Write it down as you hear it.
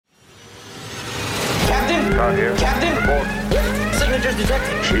out here. Captain! Report. Signatures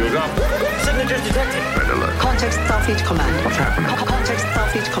detected. Shields up. Signatures detected. Red alert. Context Starfleet Command. What's happening? Context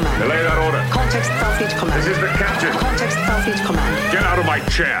Starfleet Command. Delay that order. Context Starfleet Command. This is the captain. Context Starfleet Command. Get out of my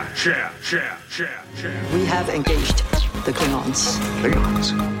chair. Chair. We have engaged the Klingons.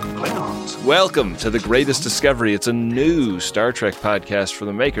 Klingons. Welcome to The Greatest Discovery. It's a new Star Trek podcast for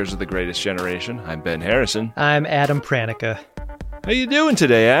the makers of The Greatest Generation. I'm Ben Harrison. I'm Adam Pranica. How you doing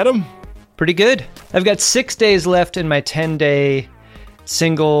today, Adam? Pretty good. I've got 6 days left in my 10-day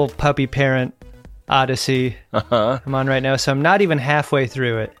single puppy parent odyssey I'm on right now, so I'm not even halfway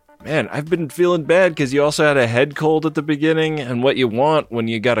through it. Man, I've been feeling bad because you also had a head cold at the beginning, and what you want when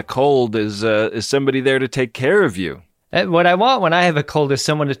you got a cold is somebody there to take care of you. What I want when I have a cold is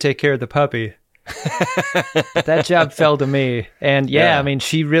someone to take care of the puppy. That job fell to me. And yeah, I mean,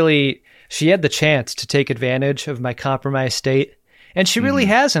 she had the chance to take advantage of my compromised state, and she really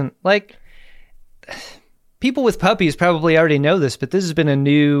hasn't. Like, people with puppies probably already know this, but this has been a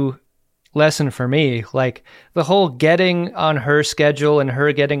new lesson for me. Like, the whole getting on her schedule and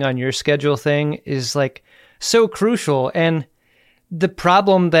her getting on your schedule thing is like so crucial. And the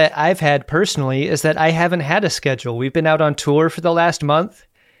problem that I've had personally is that I haven't had a schedule. We've been out on tour for the last month.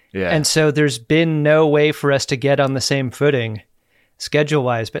 Yeah. And so there's been no way for us to get on the same footing schedule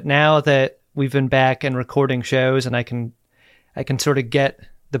wise. But now that we've been back and recording shows, and I can sort of get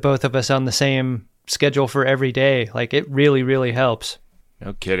the both of us on the same schedule for every day, like, it really, really helps.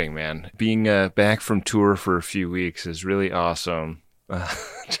 No kidding, man. Being back from tour for a few weeks is really awesome.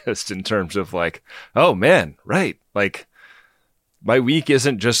 Just in terms of like, oh man, right. Like, my week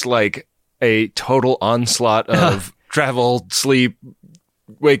isn't just like a total onslaught of travel, sleep,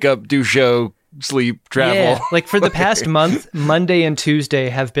 wake up, do show, sleep, travel. Yeah, like for the past month, Monday and Tuesday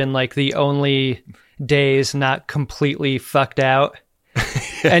have been like the only days not completely fucked out.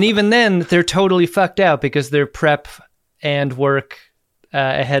 And even then, they're totally fucked out because they're prep and work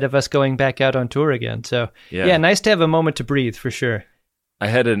ahead of us going back out on tour again. So yeah, nice to have a moment to breathe for sure. I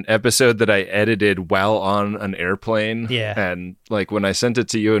had an episode that I edited while on an airplane. Yeah. And like when I sent it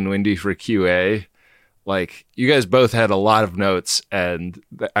to you and Wendy for QA, like you guys both had a lot of notes. And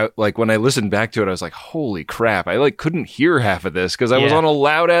like when I listened back to it, I was like, holy crap. I like couldn't hear half of this because I was on a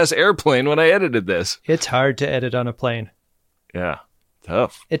loud ass airplane when I edited this. It's hard to edit on a plane. Yeah.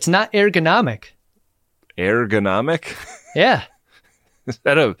 Tough. It's not ergonomic. Ergonomic? Yeah. Is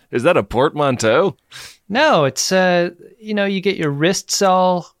that a portmanteau? No, it's you get your wrists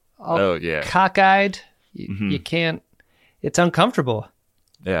all cockeyed. You can't. It's uncomfortable.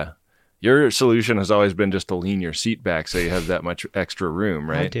 Yeah, your solution has always been just to lean your seat back so you have that much extra room,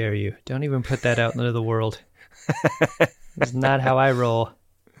 right? How dare you? Don't even put that out into the world. It's not how I roll.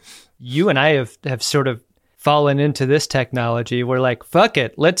 You and I have sort of fallen into this technology. We're like, fuck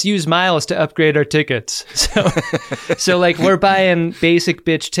it, let's use miles to upgrade our tickets. So like we're buying basic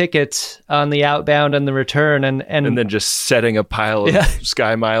bitch tickets on the outbound and the return, and then just setting a pile of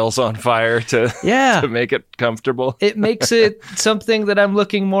Sky Miles on fire to make it comfortable. It makes it something that I'm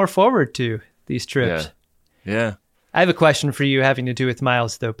looking more forward to, these trips. Yeah. I have a question for you having to do with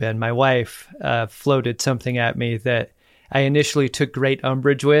miles though, Ben. My wife floated something at me that I initially took great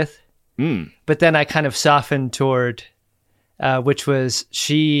umbrage with. But then I kind of softened toward, which was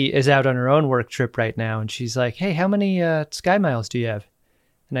she is out on her own work trip right now. And she's like, hey, how many Sky Miles do you have?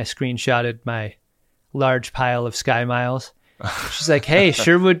 And I screenshotted my large pile of Sky Miles. She's like, hey,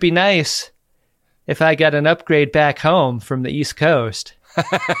 sure would be nice if I got an upgrade back home from the East Coast.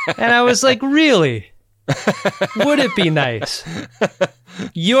 And I was like, really? Would it be nice?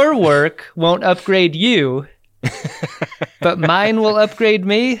 Your work won't upgrade you, but mine will upgrade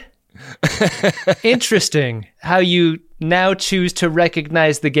me? Interesting how you now choose to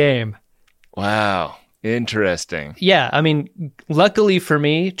recognize the game. Wow. Interesting. Yeah, I mean, luckily for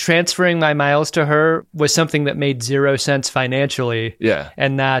me, transferring my miles to her was something that made 0 sense financially. Yeah.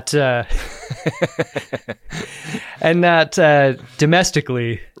 And not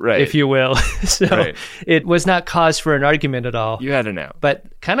domestically, right, if you will. So it was not cause for an argument at all. You had an out. But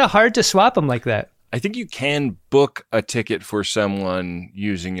kind of hard to swap them like that. I think you can book a ticket for someone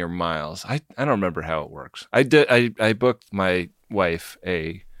using your miles. I don't remember how it works. I booked my wife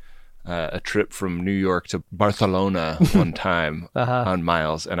a trip from New York to Barcelona one time on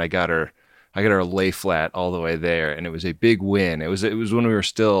miles, and I got her a lay flat all the way there, and it was a big win. It was when we were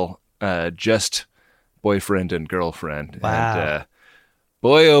still just boyfriend and girlfriend. Wow. And,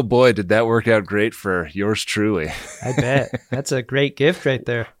 boy, oh boy, did that work out great for yours truly. I bet. That's a great gift right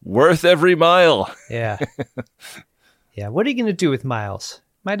there. Worth every mile. Yeah. Yeah. What are you going to do with miles?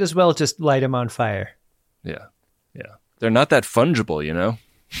 Might as well just light them on fire. Yeah. Yeah. They're not that fungible, you know?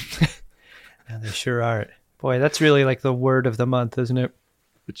 Yeah, they sure aren't. Boy, that's really like the word of the month, isn't it?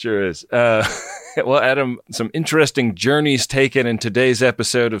 It sure is. Well, Adam, some interesting journeys taken in today's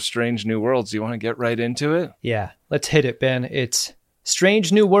episode of Strange New Worlds. Do you want to get right into it? Yeah, let's hit it, Ben. It's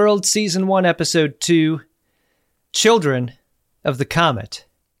Strange New Worlds, Season 1, Episode 2, Children of the Comet.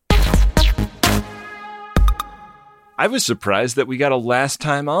 I was surprised that we got a last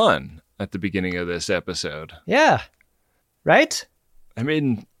time on at the beginning of this episode. Yeah, right? I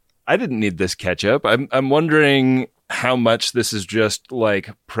mean, I didn't need this catch up. I'm wondering how much this is just like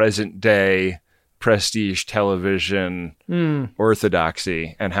present day prestige television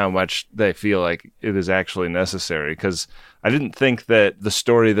orthodoxy and how much they feel like it is actually necessary. Because I didn't think that the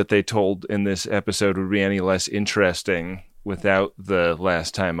story that they told in this episode would be any less interesting without the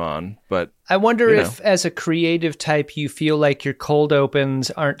last time on. But I wonder if as a creative type you feel like your cold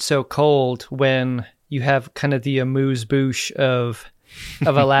opens aren't so cold when you have kind of the amuse-bouche of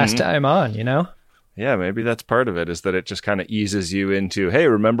a last time on, you know? Yeah, maybe that's part of it, is that it just kind of eases you into, hey,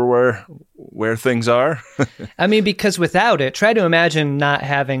 remember where things are? I mean, because without it, try to imagine not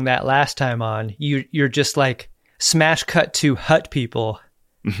having that last time on. You're just like smash cut to hut people.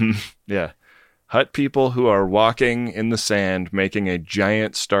 Yeah. Hut people who are walking in the sand making a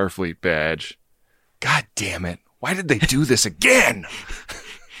giant Starfleet badge. God damn it. Why did they do this again?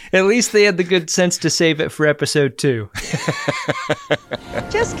 At least they had the good sense to save it for episode 2.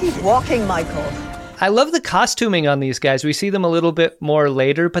 Just keep walking, Michael. I love the costuming on these guys. We see them a little bit more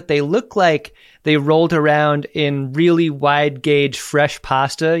later, but they look like they rolled around in really wide gauge fresh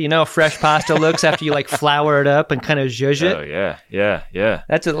pasta. You know how fresh pasta looks after you like flour it up and kind of zhuzh it? Oh, yeah.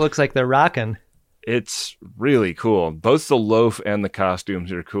 That's what it looks like they're rocking. It's really cool. Both the loaf and the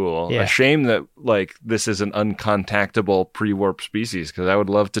costumes are cool. Yeah. A shame that like this is an uncontactable pre-warp species, because I would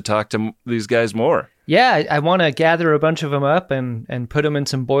love to talk to these guys more. Yeah, I want to gather a bunch of them up and put them in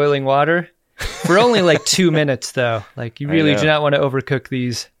some boiling water. For only like 2 minutes, though. Like, you really do not want to overcook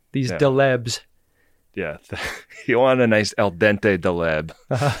these delebs. Yeah, you want a nice al dente deleb.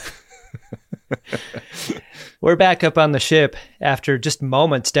 We're back up on the ship after just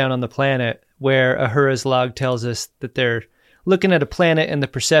moments down on the planet, where Uhura's log tells us that they're looking at a planet in the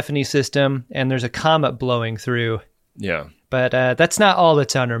Persephone system, and there's a comet blowing through. Yeah. But that's not all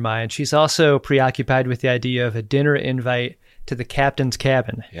that's on her mind. She's also preoccupied with the idea of a dinner invite to the captain's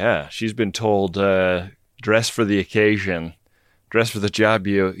cabin. Yeah, she's been told, dress for the occasion, dress for the job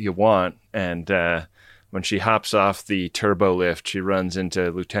you want. And when she hops off the turbo lift, she runs into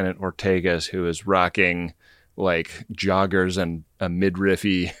Lieutenant Ortegas, who is rocking like joggers and a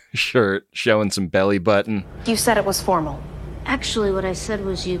midriffy shirt, showing some belly button. You said it was formal. Actually, what I said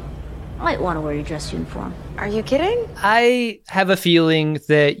was you might want to wear your dress uniform. Are you kidding? I have a feeling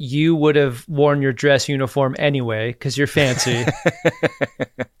that you would have worn your dress uniform anyway, because you're fancy.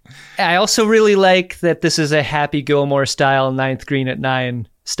 I also really like that this is a Happy Gilmore style 9th Green at 9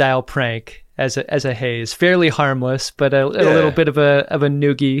 style prank as a haze. Fairly harmless, but a little bit of a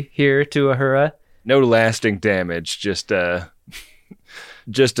noogie here to Uhura. No lasting damage, just a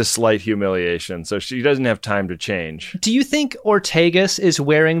slight humiliation. So she doesn't have time to change. Do you think Ortegas is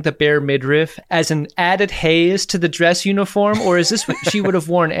wearing the bare midriff as an added haze to the dress uniform, or is this what she would have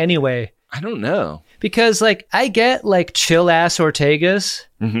worn anyway? I don't know. Because, like, I get, like, chill-ass Ortegas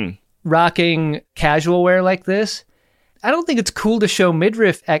rocking casual wear like this. I don't think it's cool to show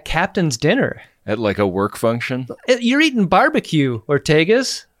midriff at captain's dinner. At, like, a work function? You're eating barbecue,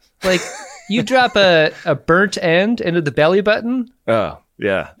 Ortegas. Like, you drop a burnt end into the belly button. Oh,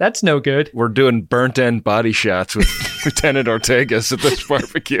 yeah. That's no good. We're doing burnt end body shots with Lieutenant Ortegas at this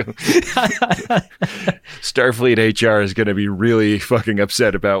barbecue. Starfleet HR is going to be really fucking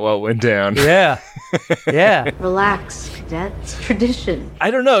upset about what went down. Yeah. Yeah. Relax, cadet. It's tradition.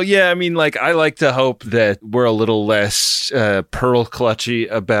 I don't know. Yeah, I mean, like, I like to hope that we're a little less pearl clutchy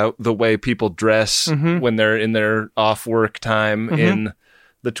about the way people dress when they're in their off work time in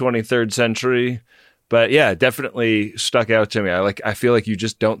the 23rd century. But yeah, definitely stuck out to me. I feel like you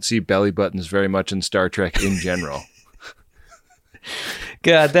just don't see belly buttons very much in Star Trek in general.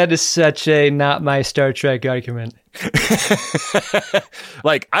 God, that is such a not my Star Trek argument.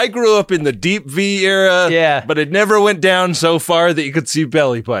 Like, I grew up in the deep V era, but it never went down so far that you could see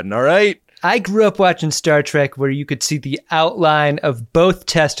belly button, all right? I grew up watching Star Trek where you could see the outline of both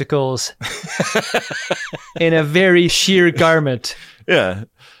testicles in a very sheer garment. Yeah.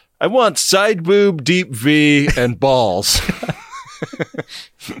 I want side boob, deep V, and balls.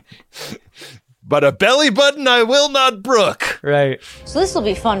 But a belly button I will not brook. Right. So this will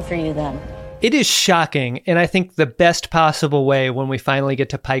be fun for you then. It is shocking, and I think the best possible way when we finally get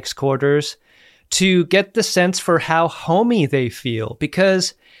to Pike's quarters to get the sense for how homey they feel.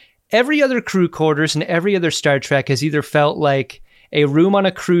 Because every other crew quarters in every other Star Trek has either felt like a room on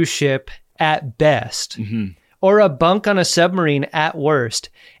a cruise ship at best, or a bunk on a submarine at worst.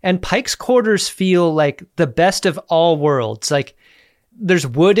 And Pike's quarters feel like the best of all worlds. Like, there's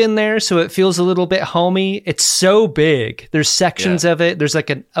wood in there, so it feels a little bit homey. It's so big. There's sections of it. There's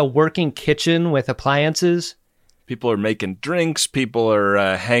like a working kitchen with appliances. People are making drinks. People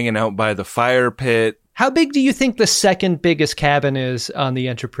are hanging out by the fire pit. How big do you think the second biggest cabin is on the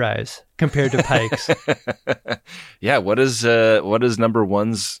Enterprise compared to Pike's? Yeah, what does number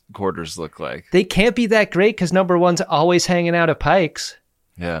one's quarters look like? They can't be that great because number one's always hanging out at Pike's.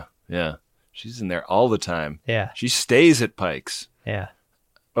 Yeah. She's in there all the time. Yeah. She stays at Pike's. Yeah.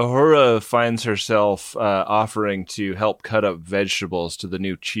 Uhura finds herself offering to help cut up vegetables to the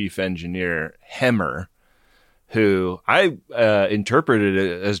new chief engineer, Hemmer, who I interpreted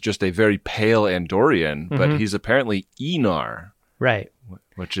it as just a very pale Andorian, but he's apparently Enar. Right.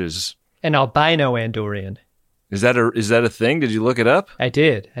 Which is... An albino Andorian. Is that a thing? Did you look it up? I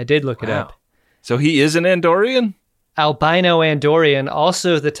did look it up. So he is an Andorian? Albino Andorian,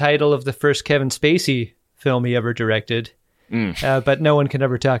 also the title of the first Kevin Spacey film he ever directed. But no one can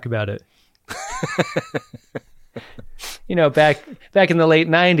ever talk about it. Back in the late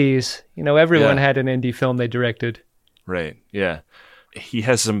 90s, everyone had an indie film they directed. Right, yeah. He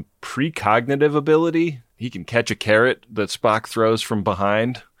has some precognitive ability. He can catch a carrot that Spock throws from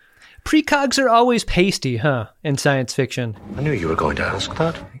behind. Precogs are always pasty, in science fiction. I knew you were going to ask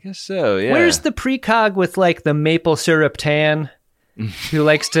that. I guess so, yeah. Where's the precog with, like, the maple syrup tan who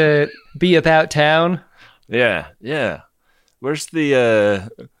likes to be about town? Yeah. Where's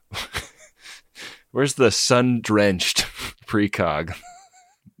the sun-drenched precog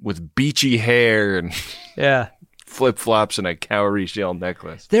with beachy hair and flip-flops and a cowrie shell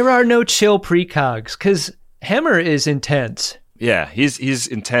necklace? There are no chill precogs because Hemmer is intense. Yeah, he's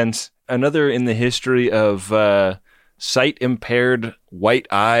intense. Another in the history of sight-impaired white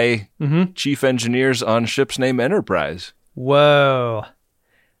eye chief engineers on ships named Enterprise. Whoa.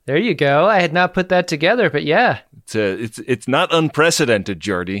 There you go. I had not put that together, but yeah. It's not unprecedented,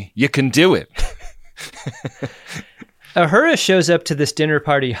 Geordi. You can do it. Uhura shows up to this dinner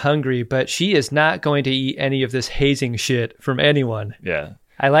party hungry, but she is not going to eat any of this hazing shit from anyone. Yeah.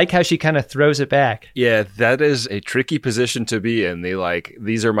 I like how she kind of throws it back. Yeah, that is a tricky position to be in.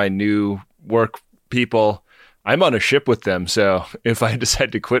 These are my new work people. I'm on a ship with them, so if I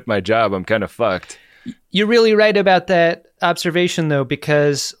decide to quit my job, I'm kind of fucked. You're really right about that observation, though,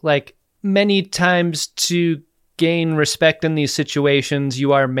 because, like, many times to gain respect in these situations,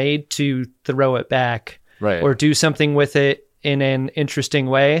 you are made to throw it back. Right. Or do something with it in an interesting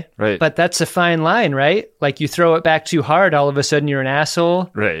way. Right. But that's a fine line, right? Like, you throw it back too hard, all of a sudden you're an asshole.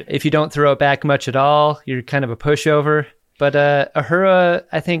 Right. If you don't throw it back much at all, you're kind of a pushover. But Uhura,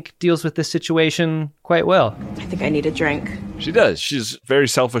 I think, deals with this situation quite well. I think I need a drink. She does. She's very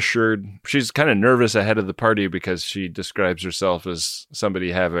self-assured. She's kind of nervous ahead of the party because she describes herself as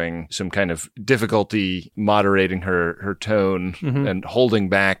somebody having some kind of difficulty moderating her tone and holding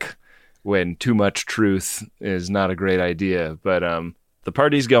back when too much truth is not a great idea. But the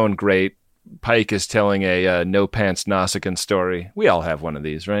party's going great. Pike is telling a no-pants Nausicaan story. We all have one of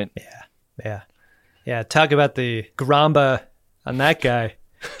these, right? Yeah, talk about the gramba on that guy.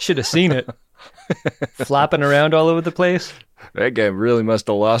 Should have seen it. Flopping around all over the place. That guy really must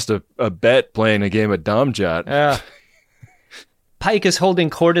have lost a bet playing a game of Domjot. Yeah. Pike is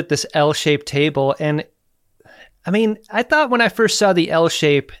holding court at this L-shaped table, and I mean, I thought when I first saw the L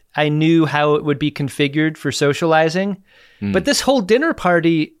shape, I knew how it would be configured for socializing. But this whole dinner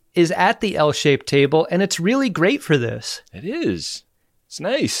party is at the L-shaped table, and it's really great for this. It is. It's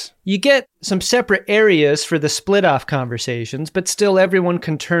nice. You get some separate areas for the split-off conversations, but still everyone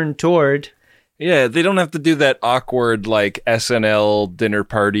can turn toward. Yeah, they don't have to do that awkward, like, SNL dinner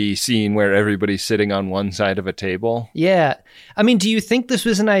party scene where everybody's sitting on one side of a table. Yeah. I mean, do you think this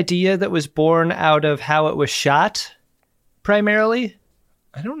was an idea that was born out of how it was shot, primarily?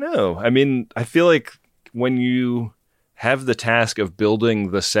 I don't know. I mean, I feel like when you have the task of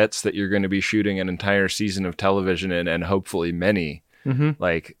building the sets that you're going to be shooting an entire season of television in, and hopefully many,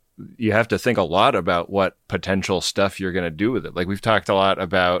 like, you have to think a lot about what potential stuff you're going to do with it. Like, we've talked a lot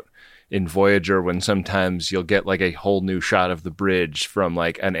about in Voyager when sometimes you'll get like a whole new shot of the bridge from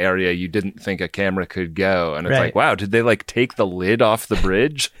like an area you didn't think a camera could go. And it's like, wow, did they like take the lid off the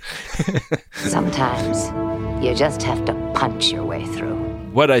bridge? Sometimes you just have to punch your way through.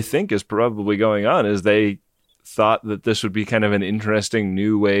 What I think is probably going on is they thought that this would be kind of an interesting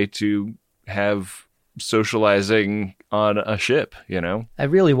new way to have socializing on a ship, you know? I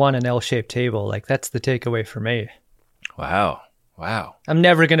really want an L-shaped table. Like, that's the takeaway for me. Wow. Wow. I'm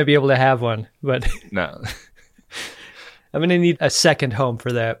never going to be able to have one, but No. I'm going to need a second home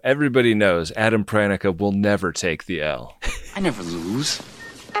for that. Everybody knows Adam Pranica will never take the L. I never lose.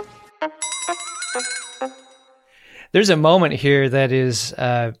 There's a moment here that is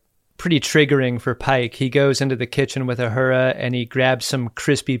pretty triggering for Pike. He goes into the kitchen with Uhura and he grabs some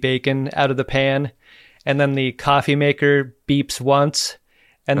crispy bacon out of the pan, and then the coffee maker beeps once,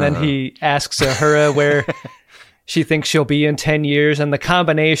 and then he asks Uhura where she thinks she'll be in 10 years, and the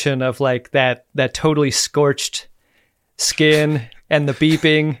combination of like that totally scorched skin and the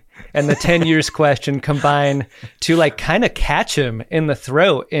beeping and the 10 years question combine to like kind of catch him in the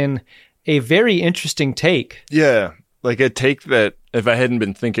throat in a very interesting take. Yeah. Like a take that, if I hadn't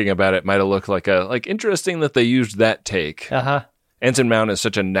been thinking about it, might have looked like interesting that they used that take. Uh-huh. Anson Mount is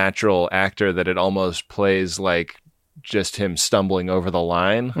such a natural actor that it almost plays like just him stumbling over the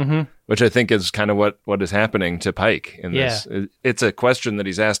line, which I think is kind of what is happening to Pike in this. It's a question that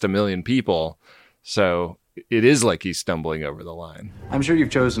he's asked a million people, so it is like he's stumbling over the line. I'm sure you've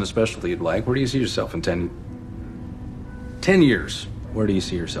chosen a specialty you'd like. Where do you see yourself in 10 years? Where do you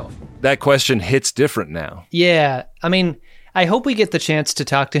see yourself? That question hits different now. Yeah. I mean, I hope we get the chance to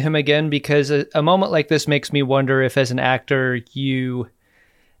talk to him again, because a moment like this makes me wonder if as an actor you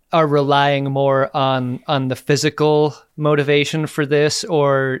are relying more on the physical motivation for this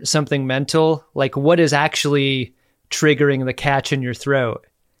or something mental. Like what is actually triggering the catch in your throat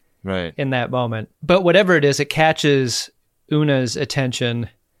right in that moment. But whatever it is, it catches Una's attention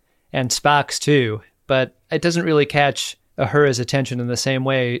and Spock's too, but it doesn't really catch Uhura's attention in the same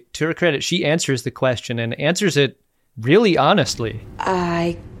way. To her credit, she answers the question and answers it really honestly.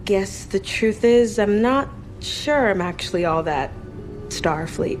 I guess the truth is, I'm not sure I'm actually all that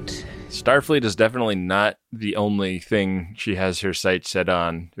Starfleet. Starfleet is definitely not the only thing she has her sights set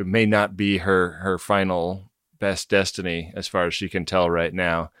on. It may not be her final best destiny as far as she can tell right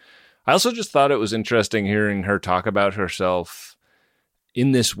now. I also just thought it was interesting hearing her talk about herself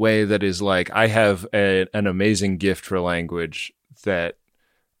in this way that is like, I have an amazing gift for language that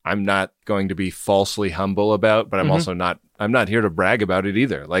I'm not going to be falsely humble about, but I'm also I'm not here to brag about it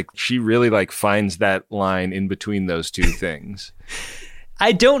either. Like she really like finds that line in between those two things.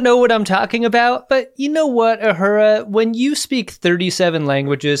 I don't know what I'm talking about, but you know what, Uhura, when you speak 37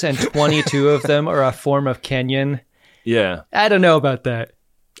 languages and 22 of them are a form of Kenyan, yeah, I don't know about that.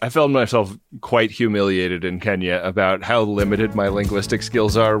 I felt myself quite humiliated in Kenya about how limited my linguistic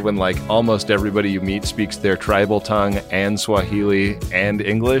skills are when like almost everybody you meet speaks their tribal tongue and Swahili and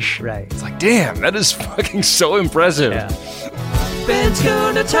English. Right. It's like, damn, that is fucking so impressive. Yeah. Ben's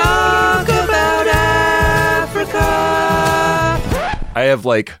gonna talk about Africa. I have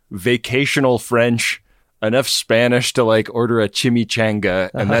like vacational French, enough Spanish to like order a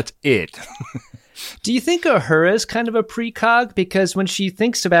chimichanga, and that's it. Do you think Uhura is kind of a precog? Because when she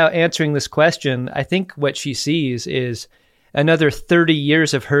thinks about answering this question, I think what she sees is another 30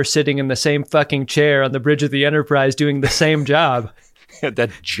 years of her sitting in the same fucking chair on the bridge of the Enterprise doing the same job. That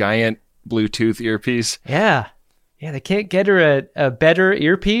giant Bluetooth earpiece. Yeah. Yeah, they can't get her a better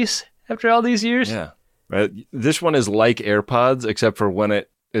earpiece after all these years? Yeah. This one is like AirPods, except for when it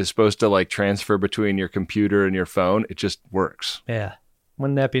is supposed to like transfer between your computer and your phone, it just works. Yeah.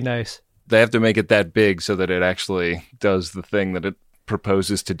 Wouldn't that be nice? They have to make it that big so that it actually does the thing that it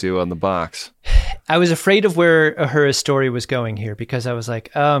proposes to do on the box. I was afraid of where Uhura's story was going here because I was like,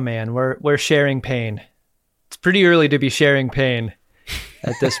 oh man, we're sharing pain. It's pretty early to be sharing pain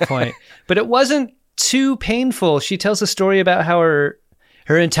at this point. But it wasn't too painful. She tells a story about how her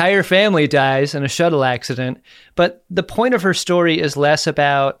entire family dies in a shuttle accident. But the point of her story is less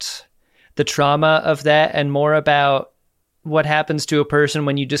about the trauma of that and more about what happens to a person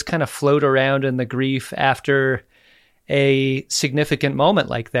when you just kind of float around in the grief after a significant moment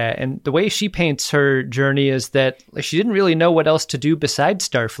like that. And the way she paints her journey is that she didn't really know what else to do besides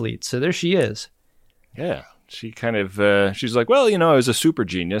Starfleet. So there she is. Yeah. She kind of, she's like, well, I was a super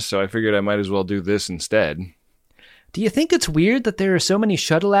genius, so I figured I might as well do this instead. Do you think it's weird that there are so many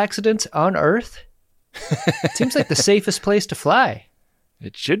shuttle accidents on Earth? It seems like the safest place to fly.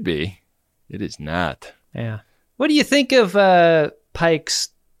 It should be. It is not. Yeah. What do you think of Pike's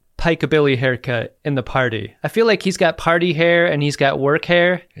pikeabilly haircut in the party? I feel like he's got party hair and he's got work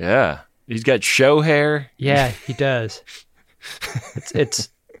hair. Yeah. He's got show hair. Yeah, he does. It's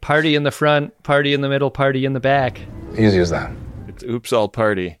party in the front, party in the middle, party in the back. Easy as that. It's oops all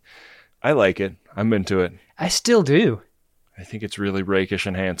party. I like it. I'm into it. I still do. I think it's really rakish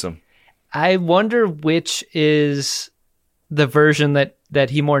and handsome. I wonder which is the version that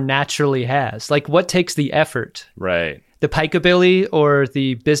he more naturally has. Like, what takes the effort? Right. The pikeabilly or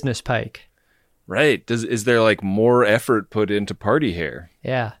the business pike? Right. Is there like more effort put into party hair?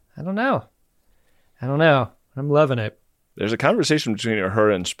 Yeah. I don't know. I'm loving it. There's a conversation between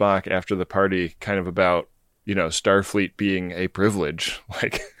Uhura and Spock after the party kind of about, Starfleet being a privilege.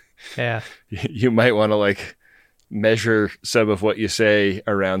 Like, yeah, you might want to like measure some of what you say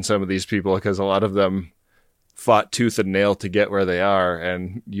around some of these people, because a lot of them fought tooth and nail to get where they are,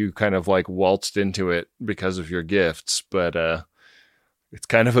 and you kind of like waltzed into it because of your gifts, but it's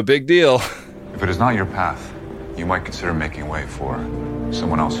kind of a big deal. If it is not your path, you might consider making way for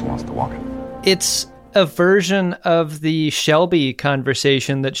someone else who wants to walk it. It's a version of the Shelby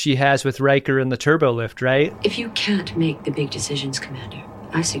conversation that she has with Riker in the turbo lift, right? If you can't make the big decisions, Commander,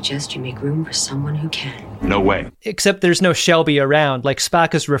 I suggest you make room for someone who can. No way. Except there's no Shelby around. Like,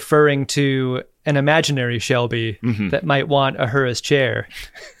 Spock is referring to an imaginary Shelby that might want Uhura's chair.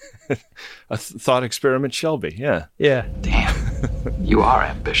 A thought experiment Shelby, yeah. Yeah. Damn. You are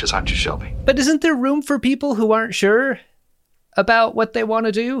ambitious, aren't you, Shelby? But isn't there room for people who aren't sure about what they want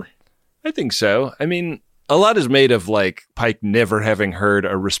to do? I think so. I mean, a lot is made of like Pike never having heard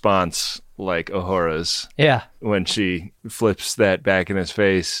a response like Uhura's. Yeah. When she flips that back in his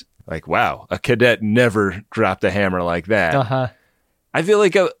face, like, wow, a cadet never dropped a hammer like that. Uh-huh. I feel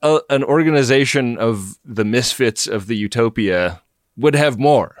like an organization of the misfits of the Utopia would have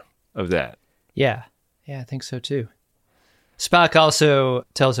more of that. Yeah. Yeah, I think so too. Spock also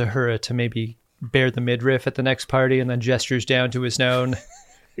tells Uhura to maybe bare the midriff at the next party and then gestures down to his known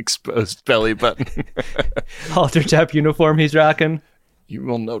exposed belly button. halter top uniform he's rocking. You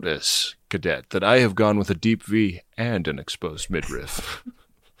will notice, cadet, that I have gone with a deep V and an exposed midriff.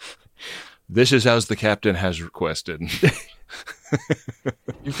 This is as the captain has requested.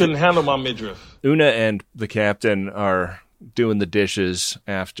 You couldn't handle my midriff. Una and the captain are doing the dishes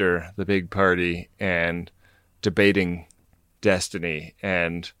after the big party and debating destiny.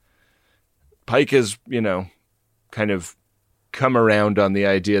 And Pike is, kind of come around on the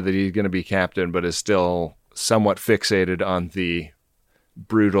idea that he's going to be captain, but is still somewhat fixated on the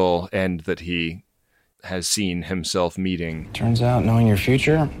brutal end that he has seen himself meeting. Turns out knowing your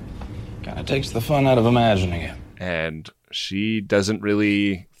future kind of takes the fun out of imagining it. And she doesn't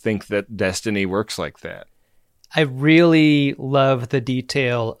really think that destiny works like that. I really love the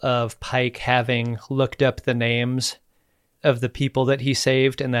detail of Pike having looked up the names of the people that he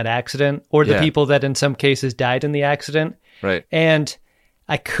saved in that accident, or the people that in some cases died in the accident. Right. And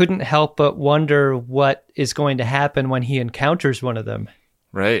I couldn't help but wonder what is going to happen when he encounters one of them.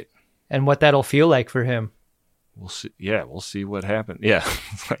 Right. And what that'll feel like for him. We'll see. Yeah, we'll see what happens. Yeah,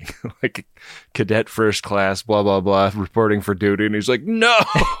 like cadet first class, blah, blah, blah, reporting for duty. And he's like, no,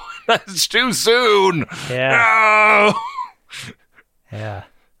 that's too soon. Yeah. No. Yeah.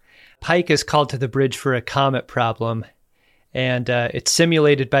 Pike is called to the bridge for a comet problem. And it's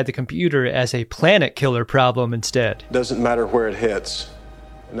simulated by the computer as a planet killer problem instead. Doesn't matter where it hits.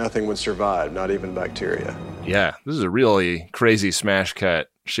 Nothing would survive, not even bacteria. Yeah, this is a really crazy smash cut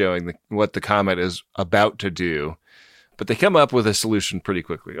showing what the comet is about to do. But they come up with a solution pretty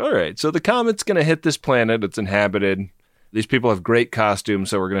quickly. All right, so the comet's going to hit this planet. It's inhabited. These people have great costumes,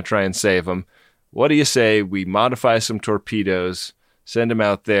 so we're going to try and save them. What do you say we modify some torpedoes, send them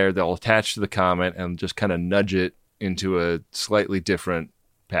out there, they'll attach to the comet, and just kind of nudge it into a slightly different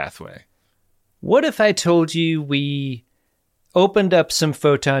pathway. What if I told you we opened up some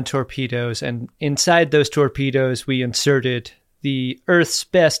photon torpedoes, and inside those torpedoes we inserted the Earth's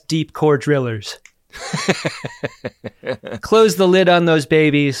best deep core drillers? Closed the lid on those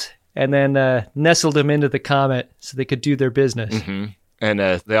babies, and then nestled them into the comet so they could do their business. Mm-hmm. And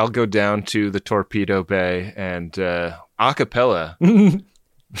they all go down to the torpedo bay, and a cappella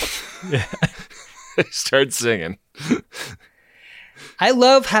they start singing. I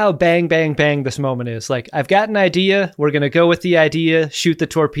love how bang, bang, bang this moment is. Like, I've got an idea. We're going to go with the idea, shoot the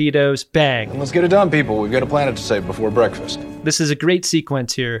torpedoes, bang. Let's get it done, people. We've got a planet to save before breakfast. This is a great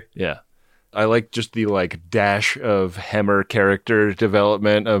sequence here. Yeah. I like just the dash of Hemmer character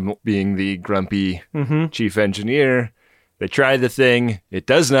development of being the grumpy chief engineer. They try the thing. It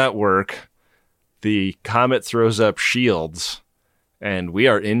does not work. The comet throws up shields, and we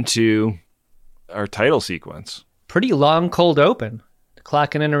are into our title sequence. Pretty long cold open,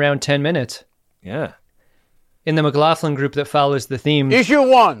 clocking in around 10 minutes. Yeah. In the McLaughlin group that follows the theme, Issue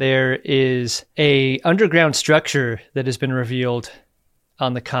 1, there is a underground structure that has been revealed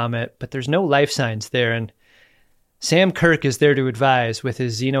on the comet, but there's no life signs there, and Sam Kirk is there to advise with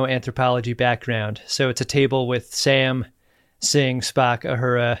his xenoanthropology background. So it's a table with Sam, Singh, Spock,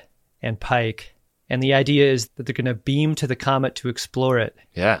 Uhura, and Pike. And the idea is that they're going to beam to the comet to explore it.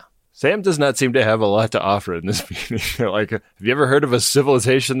 Yeah. Sam does not seem to have a lot to offer in this meeting. Like, have you ever heard of a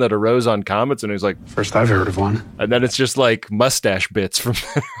civilization that arose on comets? And he's like, first I've heard of one. And then it's just like mustache bits from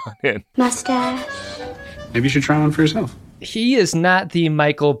then on in. Mustache. Maybe you should try one for yourself. He is not the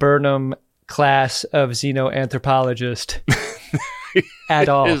Michael Burnham class of xenoanthropologist at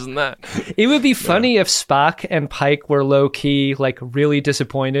all. It is not. It would be funny if Spock and Pike were low-key, like, really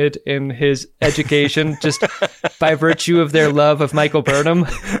disappointed in his education just by virtue of their love of Michael Burnham.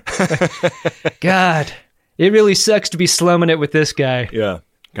 God, it really sucks to be slumming it with this guy. Yeah,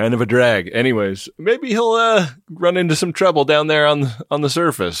 kind of a drag. Anyways, maybe he'll run into some trouble down there on the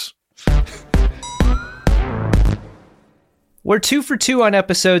surface. We're 2 for 2 on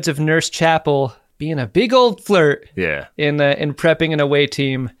episodes of Nurse Chapel being a big old flirt. Yeah. In prepping an away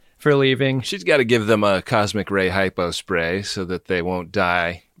team for leaving. She's got to give them a cosmic ray hypo spray so that they won't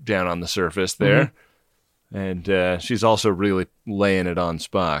die down on the surface there. Mm-hmm. And she's also really laying it on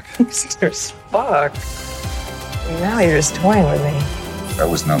Spock. Mr. Spock. Now you're just toying with me. That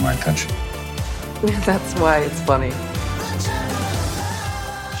was not my intention. That's why it's funny.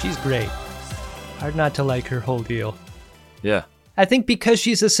 She's great. Hard not to like her whole deal. Yeah. I think because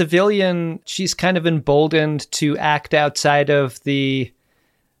she's a civilian, she's kind of emboldened to act outside of the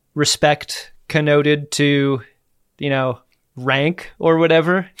respect connoted to, rank or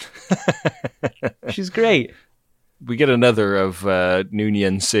whatever. She's great. We get another of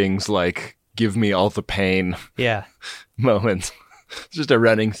Noonien Singh's, like, give me all the pain moments. It's just a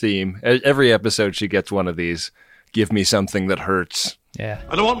running theme. Every episode she gets one of these, give me something that hurts. Yeah.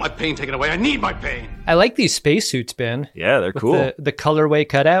 I don't want my pain taken away. I need my pain. I like these spacesuits, Ben. Yeah, they're cool. The colorway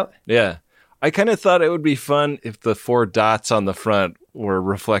cutout. Yeah. I kind of thought it would be fun if the 4 dots on the front were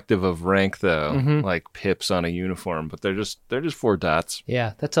reflective of rank, though, like pips on a uniform. But they're just 4 dots.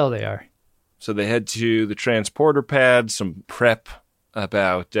 Yeah, that's all they are. So they head to the transporter pad, some prep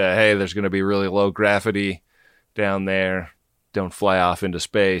about, hey, there's going to be really low gravity down there. Don't fly off into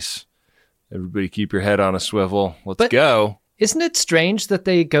space. Everybody keep your head on a swivel. Let's go. Isn't it strange that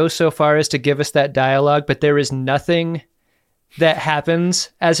they go so far as to give us that dialogue, but there is nothing that happens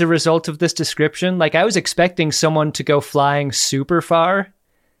as a result of this description? Like, I was expecting someone to go flying super far.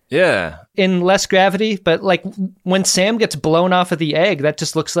 Yeah. In less gravity, but like when Sam gets blown off of the egg, that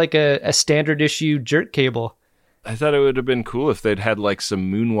just looks like a standard issue jerk cable. I thought it would have been cool if they'd had like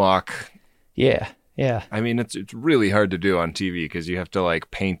some moonwalk. Yeah. Yeah. I mean, it's really hard to do on TV because you have to like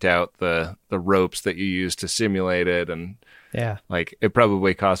paint out the ropes that you use to simulate it. And yeah, like it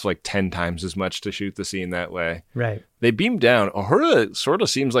probably costs like 10 times as much to shoot the scene that way. Right. They beam down. Uhura sort of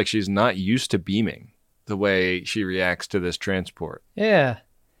seems like she's not used to beaming the way she reacts to this transport. Yeah.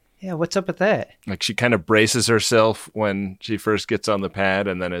 Yeah. What's up with that? Like she kind of braces herself when she first gets on the pad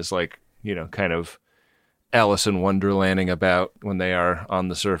and then is like, kind of Alice in Wonderlanding about when they are on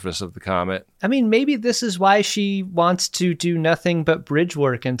the surface of the comet. I mean, maybe this is why she wants to do nothing but bridge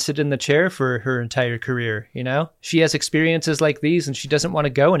work and sit in the chair for her entire career, She has experiences like these and she doesn't want to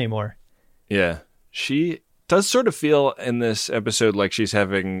go anymore. Yeah. She does sort of feel in this episode like she's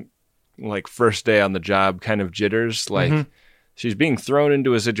having like first day on the job kind of jitters. Like she's being thrown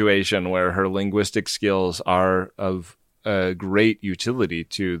into a situation where her linguistic skills are of great utility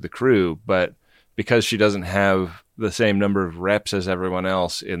to the crew, but because she doesn't have the same number of reps as everyone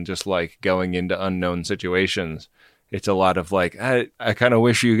else in just like going into unknown situations, it's a lot of like, I kind of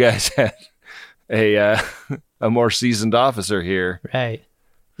wish you guys had a more seasoned officer here. Right.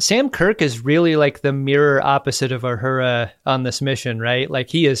 Sam Kirk is really like the mirror opposite of Uhura on this mission, right? Like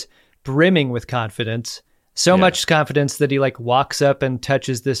he is brimming with confidence. So much confidence that he like walks up and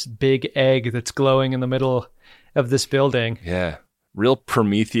touches this big egg that's glowing in the middle of this building. Yeah. Real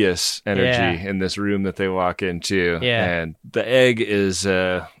Prometheus energy in this room that they walk into. Yeah. And the egg is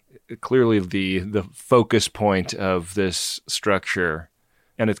clearly the focus point of this structure.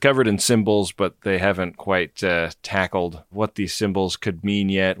 And it's covered in symbols, but they haven't quite tackled what these symbols could mean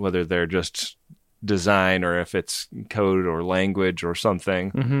yet, whether they're just design or if it's code or language or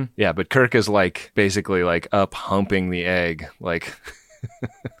something. Yeah, but Kirk is like basically like up humping the egg, like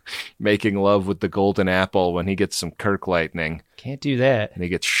making love with the golden apple when he gets some Kirk lightning. Can't do that. And he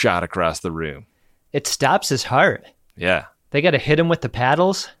gets shot across the room. It stops his heart. Yeah. They got to hit him with the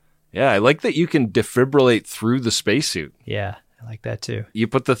paddles. Yeah, I like that you can defibrillate through the spacesuit. Yeah, I like that too. You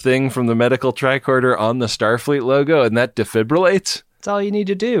put the thing from the medical tricorder on the Starfleet logo and that defibrillates? That's all you need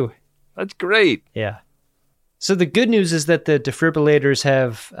to do. That's great. Yeah. So the good news is that the defibrillators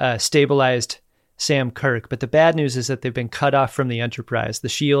have stabilized Sam Kirk, but the bad news is that they've been cut off from the Enterprise. The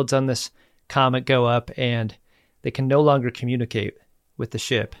shields on this comet go up and they can no longer communicate with the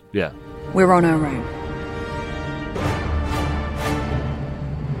ship. Yeah. We're on our own.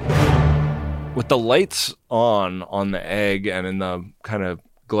 With the lights on the egg and in the kind of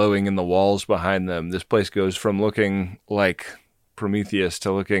glowing in the walls behind them, this place goes from looking like Prometheus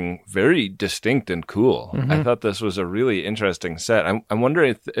to looking very distinct and cool. Mm-hmm. I thought this was a really interesting set. I'm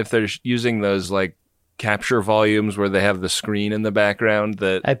wondering if they're using those like capture volumes where they have the screen in the background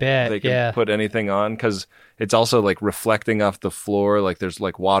that I bet, they can put anything on, because it's also like reflecting off the floor, like there's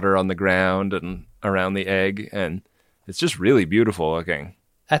like water on the ground and around the egg, and it's just really beautiful looking.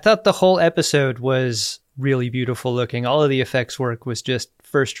 I thought the whole episode was really beautiful looking. All of the effects work was just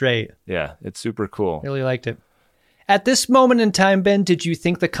first rate. Yeah, it's super cool. Really liked it. At this moment in time, Ben, did you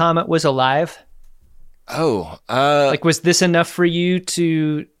think the comet was alive? Like, was this enough for you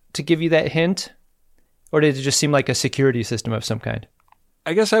to give you that hint? Or did it just seem like a security system of some kind?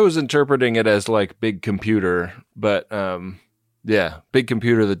 I guess I was interpreting it as like big computer, but big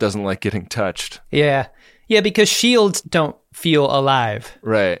computer that doesn't like getting touched. Yeah, because shields don't feel alive.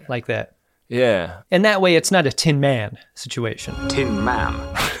 Right. Like that. Yeah. And that way it's not a Tin Man situation. Tin Man.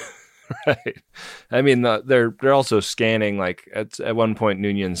 Right. I mean, they're also scanning, like at one point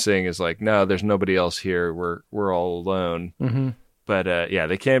Noonien Singh is like, no, there's nobody else here. We're all alone. Mm-hmm. But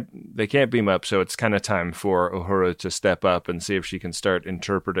they can't beam up, so it's kind of time for Uhura to step up and see if she can start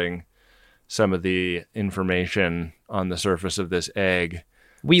interpreting some of the information on the surface of this egg.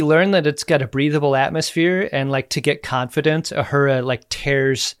 We learn that it's got a breathable atmosphere, and like to get confident, Uhura like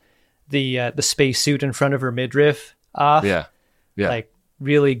tears the spacesuit in front of her midriff off. Yeah. Like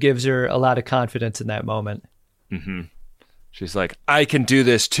really gives her a lot of confidence in that moment. Mm-hmm. She's like, I can do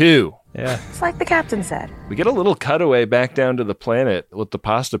this too. Yeah. It's like the captain said. We get a little cutaway back down to the planet with the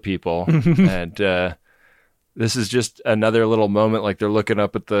pasta people, and this is just another little moment. Like they're looking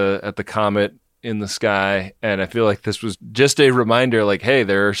up at the comet in the sky, and I feel like this was just a reminder. Like, hey,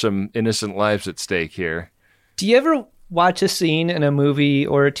 there are some innocent lives at stake here. Do you ever watch a scene in a movie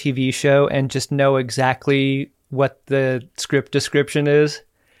or a TV show and just know exactly what the script description is?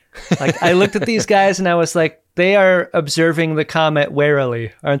 Like, I looked at these guys and I was like, they are observing the comet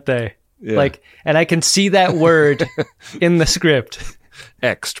warily, aren't they? Yeah. Like, and I can see that word in the script.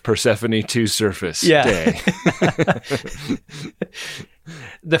 Ext Persephone 2 surface day.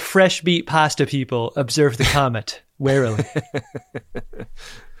 The fresh beat pasta people observe the comet warily.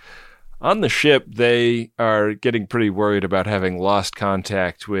 On the ship, they are getting pretty worried about having lost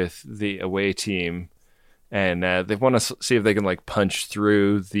contact with the away team. And they want to see if they can like punch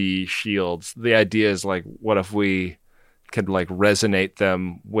through the shields. The idea is like, what if we could like resonate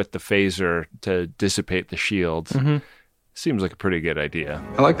them with the phaser to dissipate the shields? Mm-hmm. Seems like a pretty good idea.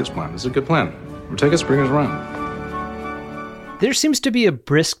 I like this plan. This is a good plan. Take us, bring us around. There seems to be a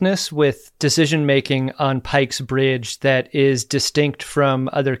briskness with decision making on Pike's bridge that is distinct from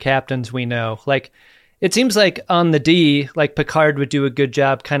other captains we know. Like, it seems like on the D, like Picard would do a good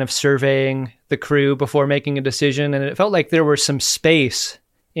job kind of surveying the crew before making a decision, and it felt like there was some space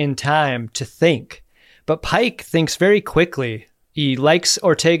in time to think. But Pike thinks very quickly. He likes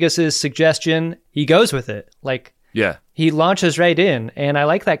Ortegas's suggestion. He goes with it. Like, yeah, he launches right in, and I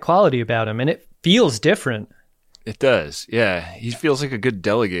like that quality about him, and it feels different. It does, yeah. He feels like a good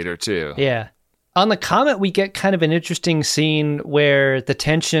delegator, too. Yeah. On the comet, we get kind of an interesting scene where the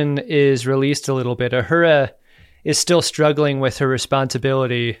tension is released a little bit. Uhura is still struggling with her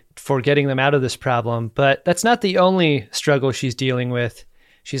responsibility for getting them out of this problem, but that's not the only struggle she's dealing with.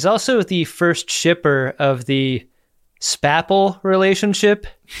 She's also the first shipper of the Spapple relationship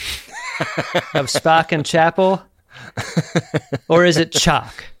of Spock and Chapel. Or is it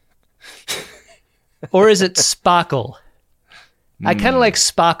Chalk? Or is it Spockle? I kind of like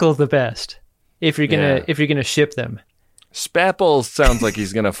Spockle the best. If you're gonna ship them, Spapple sounds like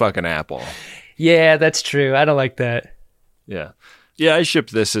he's gonna fuck an apple. Yeah, that's true. I don't like that. Yeah, I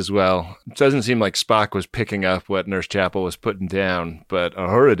shipped this as well. It doesn't seem like Spock was picking up what Nurse Chapel was putting down, but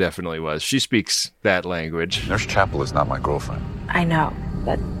Uhura definitely was. She speaks that language. Nurse Chapel is not my girlfriend. I know,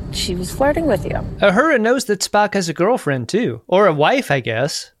 but she was flirting with you. Uhura knows that Spock has a girlfriend too, or a wife, I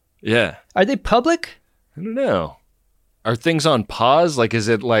guess. Yeah. Are they public? I don't know. Are things on pause? Like, is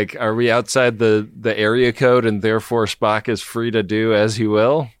it like, are we outside the area code and therefore Spock is free to do as he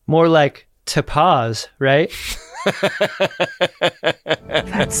will? More like to pause, right?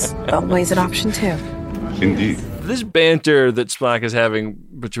 That's always an option too. Indeed. This banter that Spock is having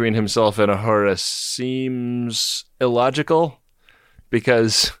between himself and Uhura seems illogical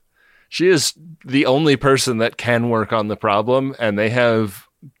because she is the only person that can work on the problem, and they have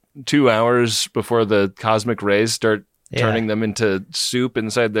 2 hours before the cosmic rays start turning them into soup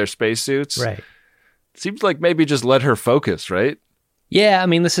inside their spacesuits. Right. Seems like maybe just let her focus, right? Yeah, I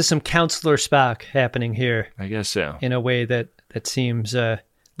mean, this is some Counselor Spock happening here. I guess so. In a way that seems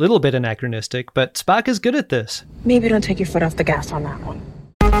little bit anachronistic, but Spock is good at this. Maybe don't take your foot off the gas on that one.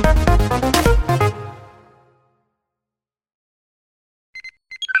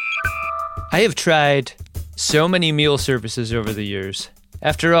 I have tried so many meal services over the years.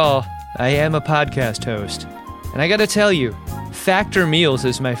 After all, I am a podcast host. And I gotta tell you, Factor Meals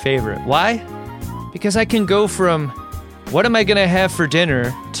is my favorite. Why? Because I can go from what am I gonna have for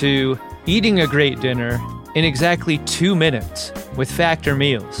dinner to eating a great dinner in exactly 2 minutes with Factor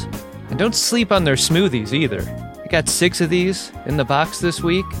Meals. And don't sleep on their smoothies either. I got 6 of these in the box this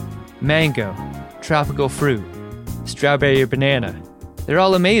week. Mango, tropical fruit, strawberry or banana. They're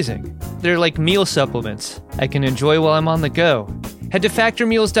all amazing. They're like meal supplements I can enjoy while I'm on the go. Head to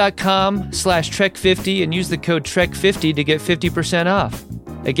factormeals.com/Trek50 and use the code Trek50 to get 50% off.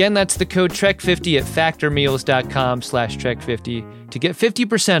 Again, that's the code Trek50 at factormeals.com/Trek50 to get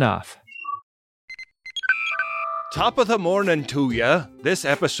 50% off. Top of the morning to ya. This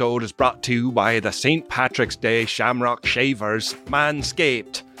episode is brought to you by the St. Patrick's Day Shamrock Shavers,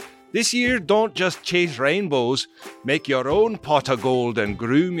 Manscaped. This year, don't just chase rainbows. Make your own pot of gold and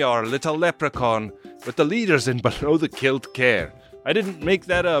groom your little leprechaun with the leaders in below-the-kilt care. I didn't make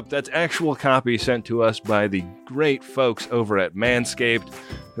that up. That's actual copy sent to us by the great folks over at Manscaped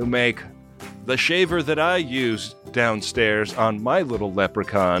who make the shaver that I use downstairs on my little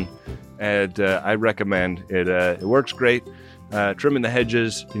leprechaun. And I recommend it. It works great. Trimming the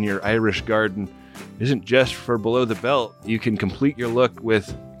hedges in your Irish garden isn't just for below the belt. You can complete your look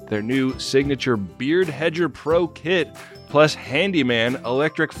with their new signature Beard Hedger Pro Kit plus Handyman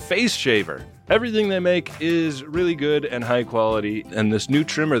electric face shaver. Everything they make is really good and high quality, and this new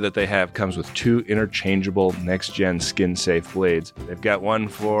trimmer that they have comes with 2 interchangeable next-gen skin-safe blades. They've got one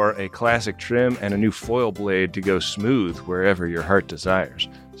for a classic trim and a new foil blade to go smooth wherever your heart desires.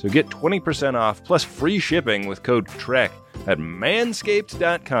 So get 20% off plus free shipping with code TREK at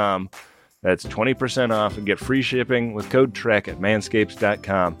manscaped.com. That's 20% off and get free shipping with code TREK at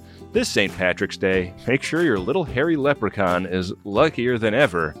manscaped.com. This St. Patrick's Day, make sure your little hairy leprechaun is luckier than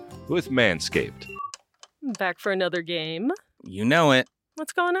ever with Manscaped. Back for another game. You know it.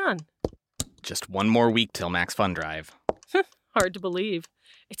 What's going on? Just one more week till Max Fun Drive. Hard to believe.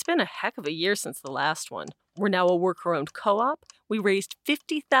 It's been a heck of a year since the last one. We're now a worker-owned co-op. We raised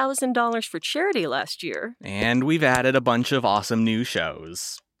 $50,000 for charity last year. And we've added a bunch of awesome new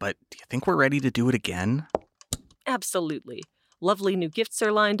shows. But do you think we're ready to do it again? Absolutely. Lovely new gifts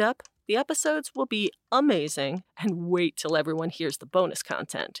are lined up. The episodes will be amazing. And wait till everyone hears the bonus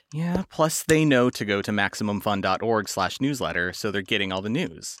content. Yeah, plus they know to go to MaximumFun.org/newsletter, so they're getting all the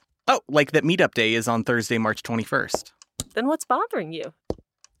news. Oh, like that meetup day is on Thursday, March 21st. Then what's bothering you?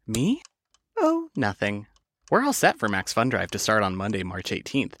 Me? Oh, nothing. We're all set for Max Fun Drive to start on Monday, March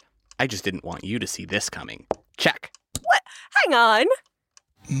 18th. I just didn't want you to see this coming. Check. What? Hang on.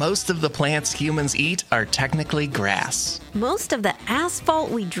 Most of the plants humans eat are technically grass. Most of the asphalt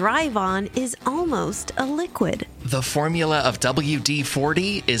we drive on is almost a liquid. The formula of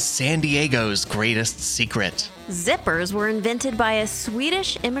WD-40 is San Diego's greatest secret. Zippers were invented by a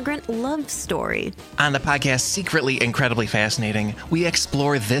Swedish immigrant love story. On the podcast Secretly Incredibly Fascinating, we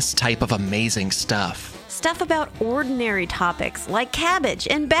explore this type of amazing stuff. Stuff about ordinary topics like cabbage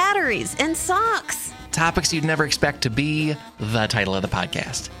and batteries and socks. Topics you'd never expect to be the title of the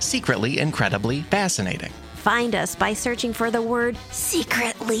podcast. Secretly Incredibly Fascinating. Find us by searching for the word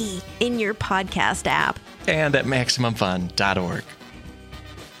secretly in your podcast app. And at MaximumFun.org.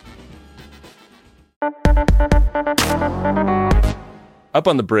 Up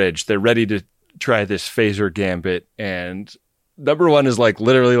on the bridge, they're ready to try this phaser gambit, and number one is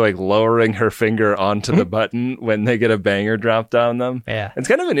literally lowering her finger onto the button when they get a banger dropped on them. Yeah. It's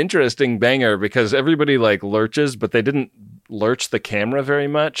kind of an interesting banger because everybody lurches, but they didn't lurch the camera very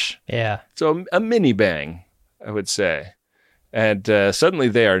much. Yeah. So a mini bang, I would say. And suddenly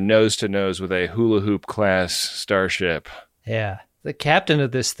they are nose to nose with a hula hoop class starship. Yeah. The captain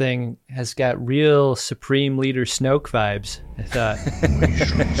of this thing has got real Supreme Leader Snoke vibes, I thought.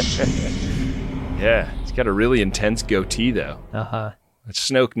 Yeah, he's got a really intense goatee, though. Uh-huh.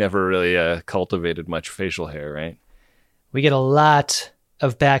 Snoke never really cultivated much facial hair, right? We get a lot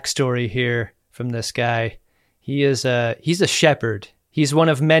of backstory here from this guy. He's a shepherd. He's one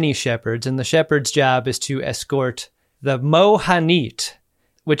of many shepherds, and the shepherd's job is to escort the Mohanit,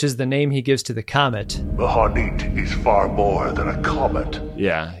 which is the name he gives to the comet. Mohanit is far more than a comet.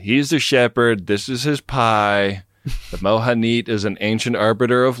 Yeah, he's the shepherd. This is his pie. The Mohanit is an ancient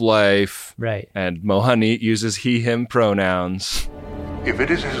arbiter of life. Right. And Mohanit uses he, him pronouns. If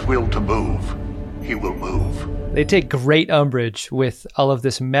it is his will to move, he will move. They take great umbrage with all of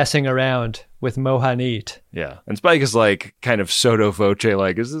this messing around with Mohanit. Yeah. And Spike is like kind of sotto voce,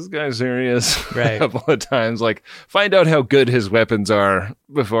 like, is this guy serious? Right. A couple of times, like, find out how good his weapons are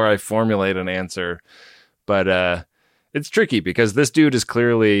before I formulate an answer. But it's tricky because this dude is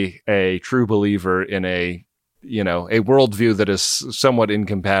clearly a true believer in a worldview that is somewhat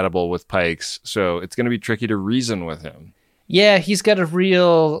incompatible with Pike's. So it's going to be tricky to reason with him. Yeah, he's got a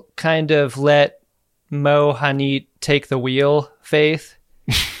real kind of let Mohanit take the wheel faith.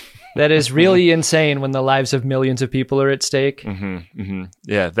 That is really insane when the lives of millions of people are at stake. Mm-hmm, mm-hmm.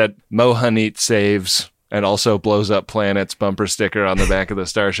 Yeah, that Mohanit saves and also blows up planets bumper sticker on the back of the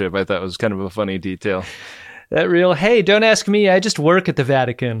starship, I thought was kind of a funny detail. That real, hey, don't ask me, I just work at the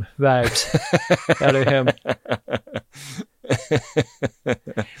Vatican vibes out of him.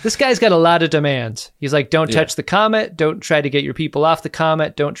 This guy's got a lot of demands. He's like, don't touch the comet, don't try to get your people off the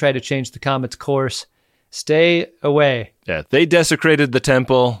comet, don't try to change the comet's course. Stay away. Yeah, they desecrated the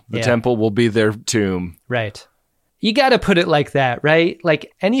temple. The temple will be their tomb. Right. You got to put it like that, right?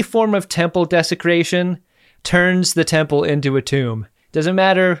 Like any form of temple desecration turns the temple into a tomb. Doesn't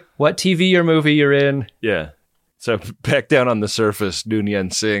matter what TV or movie you're in. Yeah. So back down on the surface,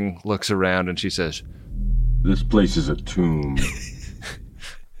 Noonien Singh looks around and she says, "This place is a tomb."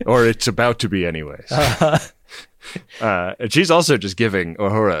 Or it's about to be anyways. And she's also just giving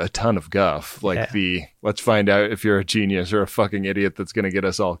Uhura a ton of guff. Like let's find out if you're a genius or a fucking idiot that's going to get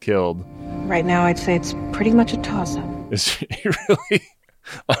us all killed. Right now, I'd say it's pretty much a toss-up. It's a really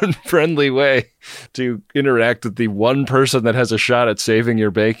unfriendly way to interact with the one person that has a shot at saving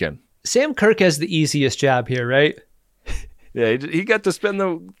your bacon. Sam Kirk has the easiest job here, right? Yeah, he got to spend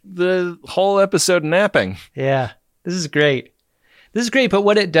the whole episode napping. Yeah, this is great. This is great, but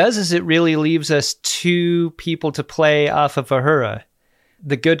what it does is it really leaves us two people to play off of Uhura.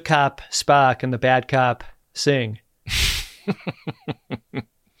 The good cop, Spock, and the bad cop, Singh.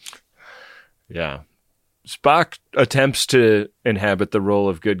 Yeah. Spock attempts to inhabit the role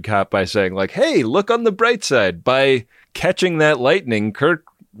of good cop by saying, like, hey, look on the bright side. By catching that lightning, Kirk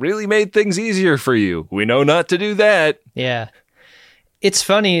really made things easier for you. We know not to do that. Yeah. It's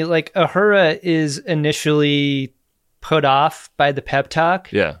funny, like, Uhura is initially put off by the pep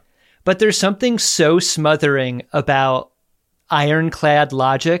talk. Yeah. But there's something so smothering about ironclad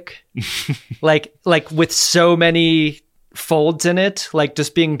logic. like with so many folds in it, like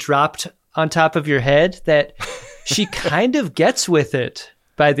just being dropped on top of your head, that she kind of gets with it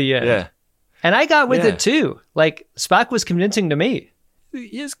by the end. Yeah. And I got with it too. Like, Spock was convincing to me.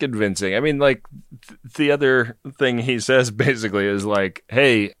 He is convincing. I mean, like, the other thing he says basically is like,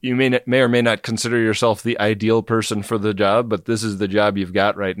 hey, you may or may not consider yourself the ideal person for the job, but this is the job you've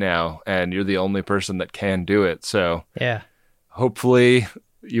got right now, and you're the only person that can do it. So yeah, hopefully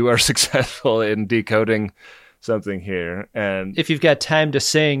you are successful in decoding something here. And if you've got time to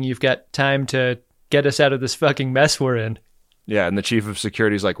sing, you've got time to get us out of this fucking mess we're in. Yeah, and the chief of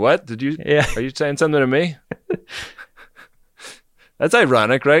security is like, what? Are you saying something to me? That's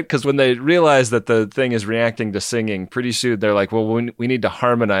ironic, right? Because when they realize that the thing is reacting to singing, pretty soon they're like, well, we need to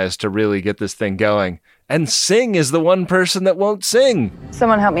harmonize to really get this thing going. And Singh is the one person that won't sing.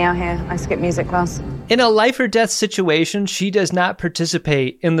 Someone help me out here. I skipped music class. In a life or death situation, she does not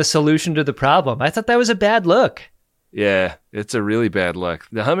participate in the solution to the problem. I thought that was a bad look. Yeah, it's a really bad look.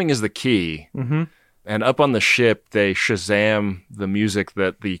 The humming is the key. Mm-hmm. And up on the ship, they Shazam the music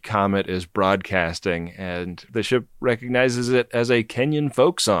that the comet is broadcasting, and the ship recognizes it as a Kenyan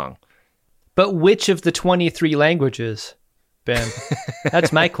folk song. But which of the 23 languages, Ben?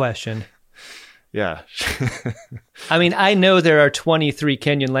 That's my question. Yeah. I mean, I know there are 23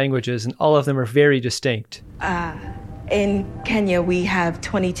 Kenyan languages, and all of them are very distinct. In Kenya, we have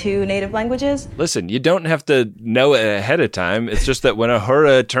 22 native languages. Listen, you don't have to know it ahead of time. It's just that when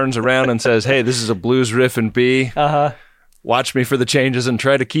Uhura turns around and says, hey, this is a blues riff in B, watch me for the changes and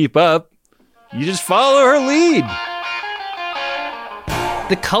try to keep up, you just follow her lead.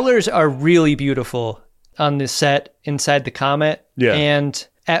 The colors are really beautiful on this set inside the comet. Yeah. And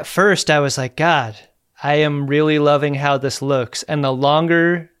at first I was like, God, I am really loving how this looks. And the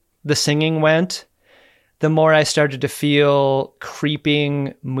longer the singing went, the more I started to feel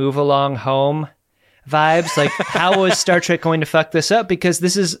creeping move along home vibes. Like, how was Star Trek going to fuck this up? Because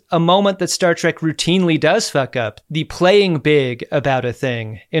this is a moment that Star Trek routinely does fuck up. The playing big about a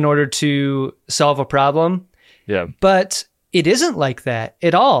thing in order to solve a problem. Yeah. But it isn't like that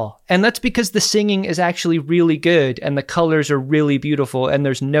at all. And that's because the singing is actually really good and the colors are really beautiful and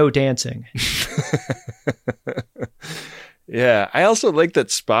there's no dancing. Yeah, I also like that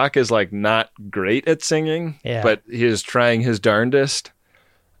Spock is like not great at singing, but he is trying his darndest.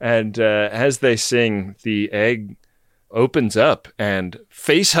 And as they sing, the egg opens up and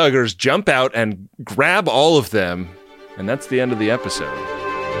face huggers jump out and grab all of them. And that's the end of the episode.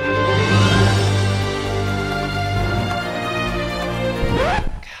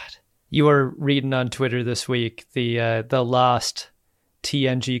 God. You were reading on Twitter this week the lost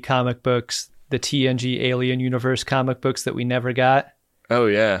TNG comic books, the TNG Alien Universe comic books that we never got. Oh,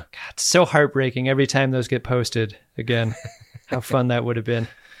 yeah. God, it's so heartbreaking every time those get posted again. How fun that would have been.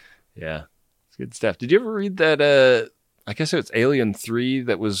 Yeah, it's good stuff. Did you ever read that, I guess it's Alien 3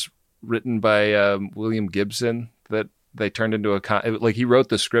 that was written by William Gibson that they turned into like he wrote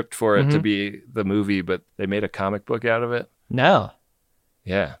the script for it to be the movie, but they made a comic book out of it? No.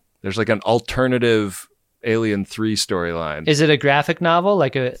 Yeah. There's like an alternative Alien 3 storyline. Is it a graphic novel,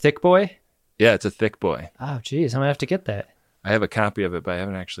 like a Thick Boy? Yeah, it's a Thick Boy. Oh, geez, I'm going to have to get that. I have a copy of it, but I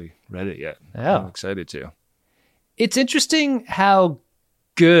haven't actually read it yet. Oh. I'm excited to. It's interesting how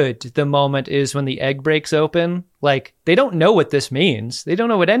good the moment is when the egg breaks open. Like, they don't know what this means. They don't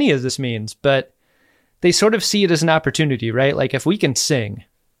know what any of this means, but they sort of see it as an opportunity, right? Like, if we can sing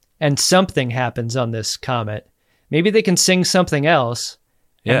and something happens on this comet, maybe they can sing something else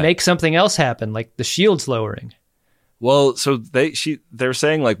and make something else happen, like the shield's lowering. Well, so they're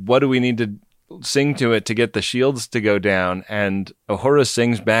saying, like, what do we need to sing to it to get the shields to go down? And Uhura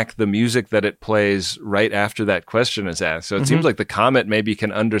sings back the music that it plays right after that question is asked. So it seems like the comet maybe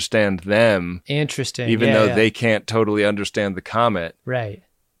can understand them. Interesting. Even though they can't totally understand the comet. Right.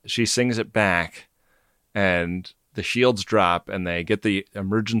 She sings it back and the shields drop and they get the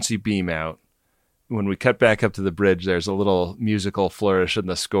emergency beam out. When we cut back up to the bridge, there's a little musical flourish in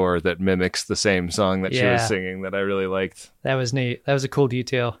the score that mimics the same song that she was singing that I really liked. That was neat. That was a cool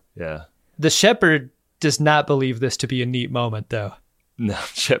detail. Yeah. The Shepherd does not believe this to be a neat moment, though. No,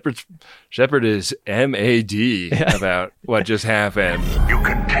 Shepherd is mad about what just happened. You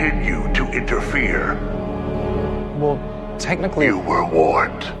continue to interfere. Well, technically, you were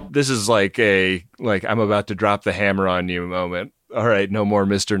warned. This is like I'm about to drop the hammer on you moment. All right, no more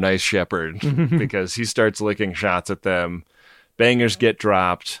Mr. Nice Shepherd, because he starts licking shots at them. Bangers get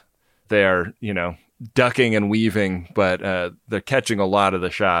dropped. They're, ducking and weaving, but they're catching a lot of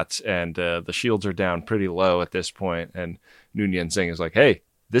the shots, and the shields are down pretty low at this point. And Noonien Singh is like, hey,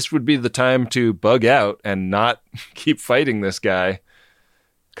 this would be the time to bug out and not keep fighting this guy,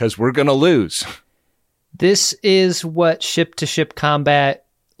 because we're going to lose. This is what ship-to-ship combat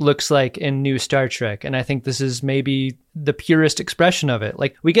looks like in new Star Trek, and I think this is maybe the purest expression of it.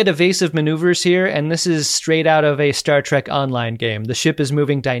 Like, we get evasive maneuvers here, and this is straight out of a Star Trek Online game. The ship is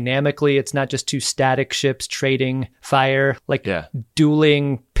moving dynamically. It's not just two static ships trading fire, like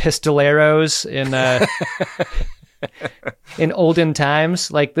dueling pistoleros in olden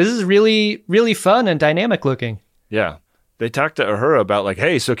times. Like, this is really, really fun and dynamic looking. Yeah. They talked to Uhura about, like,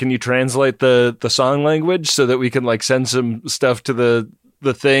 hey, so can you translate the song language so that we can, like, send some stuff to the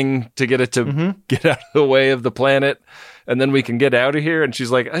thing to get it to get out of the way of the planet, and then we can get out of here? And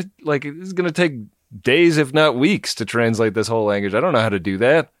she's like, it's going to take days, if not weeks, to translate this whole language. I don't know how to do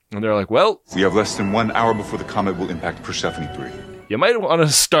that. And they're like, well, we have less than 1 hour before the comet will impact Persephone 3. You might want to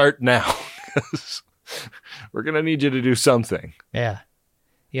start now, because we're going to need you to do something. Yeah,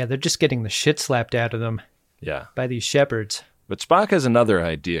 they're just getting the shit slapped out of them by these shepherds. But Spock has another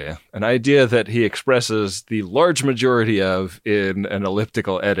idea, an idea that he expresses the large majority of in an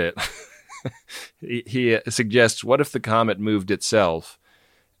elliptical edit. He suggests, what if the comet moved itself?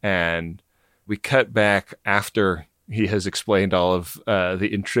 And we cut back after he has explained all of the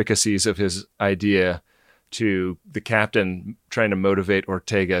intricacies of his idea to the captain trying to motivate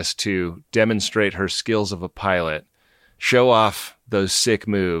Ortegas to demonstrate her skills of a pilot, show off those sick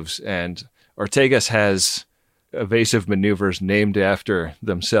moves. And Ortegas has evasive maneuvers named after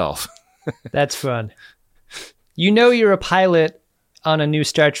themselves. That's fun. You're a pilot on a new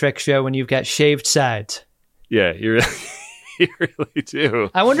Star Trek show when you've got shaved sides. Yeah, you really do.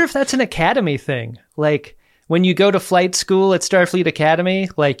 I wonder if that's an Academy thing. Like, when you go to flight school at Starfleet Academy,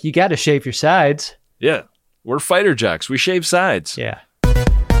 like, you got to shave your sides. Yeah, we're fighter jocks. We shave sides. Yeah.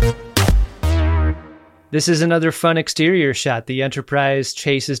 This is another fun exterior shot. The Enterprise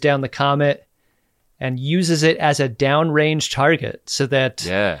chases down the comet and uses it as a downrange target so that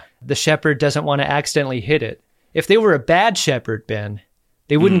the Shepherd doesn't want to accidentally hit it. If they were a bad Shepherd, Ben,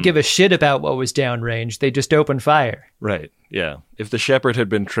 they wouldn't give a shit about what was downrange. They just open fire. Right, yeah. If the Shepherd had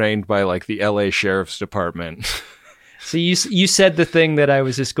been trained by, like, the LA Sheriff's Department. So you said the thing that I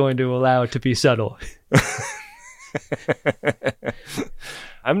was just going to allow to be subtle.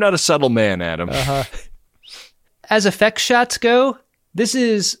 I'm not a subtle man, Adam. As effects shots go, this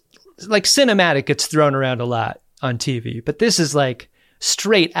is... like, cinematic gets thrown around a lot on TV, but this is like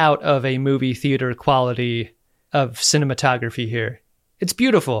straight out of a movie theater quality of cinematography here. It's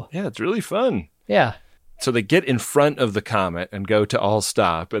beautiful. Yeah, it's really fun. Yeah. So they get in front of the comet and go to all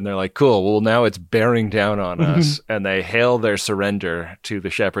stop, and they're like, cool, well, now it's bearing down on us. And they hail their surrender to the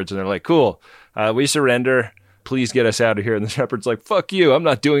shepherds, and they're like, cool, we surrender. Please get us out of here. And the shepherd's like, fuck you, I'm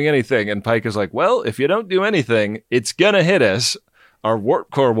not doing anything. And Pike is like, well, if you don't do anything, it's gonna hit us. Our warp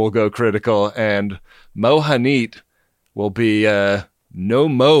core will go critical, and Mohanit will be no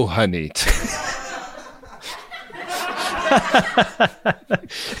Mohanit.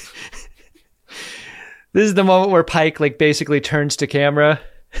 This is the moment where Pike basically turns to camera,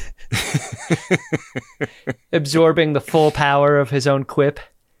 absorbing the full power of his own quip.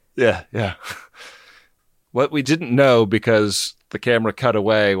 Yeah. What we didn't know, because the camera cut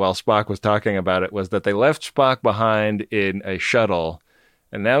away while Spock was talking about it, was that they left Spock behind in a shuttle,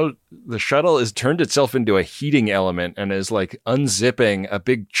 and now the shuttle has turned itself into a heating element and is unzipping a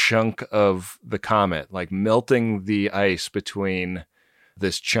big chunk of the comet, melting the ice between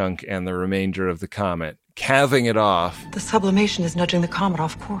this chunk and the remainder of the comet, calving it off. The sublimation is nudging the comet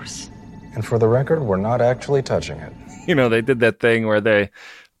off course. And for the record, we're not actually touching it. They did that thing where they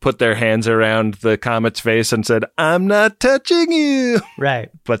put their hands around the comet's face and said, I'm not touching you.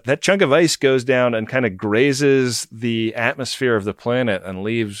 Right. But that chunk of ice goes down and kind of grazes the atmosphere of the planet and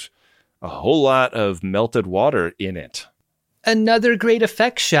leaves a whole lot of melted water in it. Another great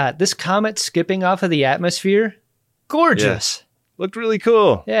effect shot. This comet skipping off of the atmosphere. Gorgeous. Yeah. Looked really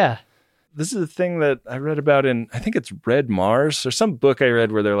cool. Yeah. This is a thing that I read about in, I think it's Red Mars, or some book I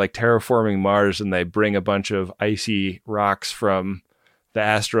read where they're terraforming Mars, and they bring a bunch of icy rocks from the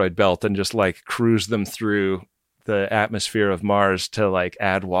asteroid belt and just cruise them through the atmosphere of Mars to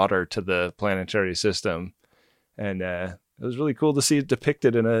add water to the planetary system. And it was really cool to see it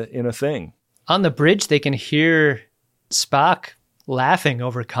depicted in a thing. On the bridge, they can hear Spock laughing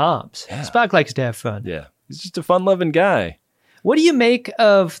over comms. Yeah. Spock likes to have fun. Yeah. He's just a fun-loving guy. What do you make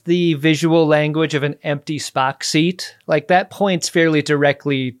of the visual language of an empty Spock seat? That points fairly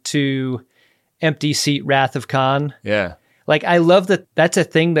directly to empty seat Wrath of Khan. Yeah. I love that that's a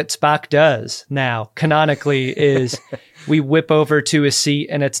thing that Spock does now, canonically, is we whip over to a seat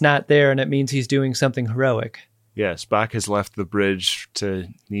and it's not there, and it means he's doing something heroic. Yeah, Spock has left the bridge to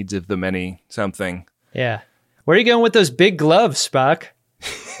needs of the many something. Yeah. Where are you going with those big gloves, Spock?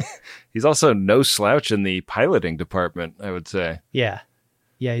 He's also no slouch in the piloting department, I would say. Yeah.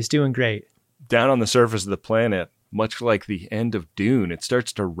 Yeah, he's doing great. Down on the surface of the planet, much like the end of Dune, it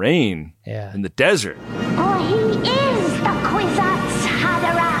starts to rain in the desert. Oh, he is the Kwisatz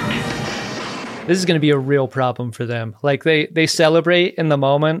Haderach. This is going to be a real problem for them. They celebrate in the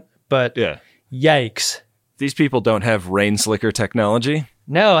moment, but yikes. These people don't have rain slicker technology.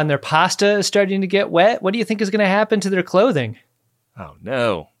 No, and their pasta is starting to get wet. What do you think is going to happen to their clothing? Oh,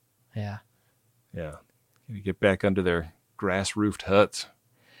 no. Yeah. Yeah. You get back under their grass-roofed huts.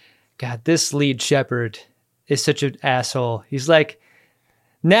 God, this lead shepherd is such an asshole. He's like,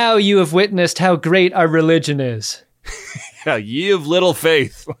 now you have witnessed how great our religion is. Yeah, ye of little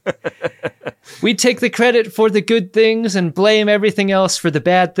faith. We take the credit for the good things and blame everything else for the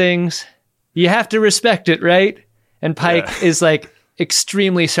bad things. You have to respect it, right? And Pike is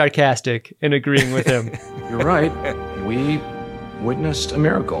extremely sarcastic in agreeing with him. You're right. We witnessed a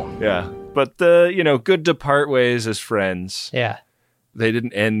miracle. Yeah. But, good to part ways as friends. Yeah. They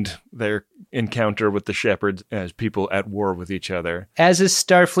didn't end their encounter with the shepherds as people at war with each other. As is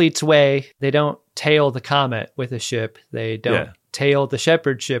Starfleet's way, they don't tail the comet with a ship. They don't tail the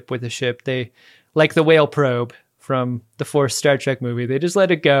shepherd ship with a ship. They, like the whale probe from the fourth Star Trek movie, they just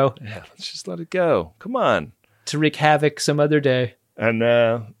let it go. Yeah, let's just let it go. Come on. To wreak havoc some other day. And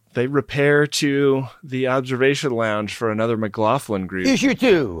they repair to the observation lounge for another McLaughlin group. Issue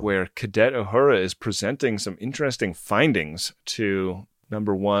 2. Where Cadet Uhura is presenting some interesting findings to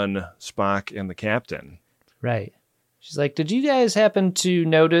number one, Spock and the captain. Right. She's like, did you guys happen to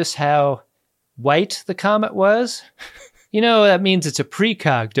notice how white the comet was? That means it's a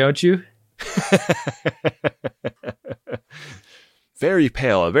precog, don't you? Very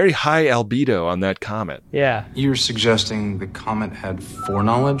pale, a very high albedo on that comet. Yeah. You're suggesting the comet had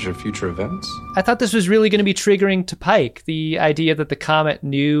foreknowledge of future events? I thought this was really going to be triggering to Pike, the idea that the comet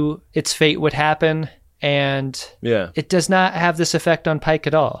knew its fate would happen, and it does not have this effect on Pike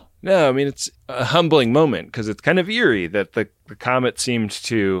at all. No, I mean, it's a humbling moment, because it's kind of eerie that the comet seemed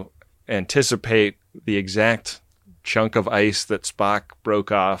to anticipate the exact chunk of ice that Spock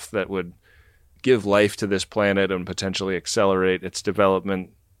broke off that would give life to this planet and potentially accelerate its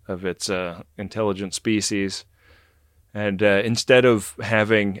development of its intelligent species. And instead of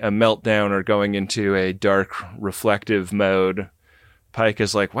having a meltdown or going into a dark reflective mode, Pike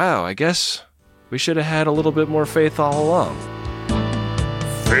is like, wow, I guess we should have had a little bit more faith all along.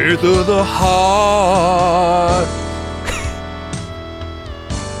 Faith of the heart.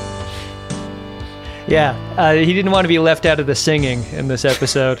 Yeah, he didn't want to be left out of the singing in this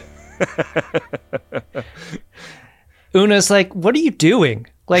episode. Una's like, what are you doing?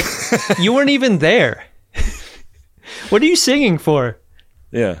 Like, you weren't even there. What are you singing for?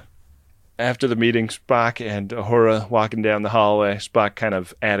 Yeah. After the meeting, Spock and Uhura walking down the hallway. Spock kind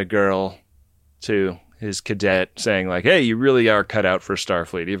of add a girl to his cadet, saying like, hey, you really are cut out for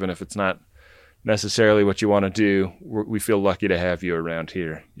Starfleet, even if it's not necessarily what you want to do. We feel lucky to have you around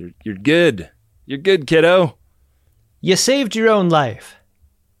here. You're good. You're good, kiddo. You saved your own life.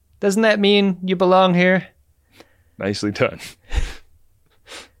 Doesn't that mean you belong here? Nicely done.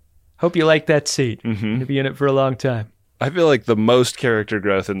 Hope you like that seat. Mm-hmm. You'll be in it for a long time. I feel like the most character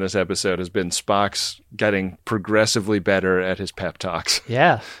growth in this episode has been Spock's getting progressively better at his pep talks.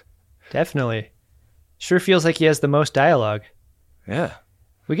 Yeah, definitely. Sure feels like he has the most dialogue. Yeah.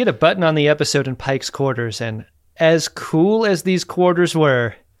 We get a button on the episode in Pike's quarters, and as cool as these quarters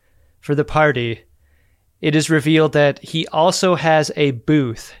were for the party, it is revealed that he also has a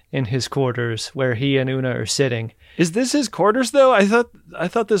booth in his quarters where he and Una are sitting. Is this his quarters, though? I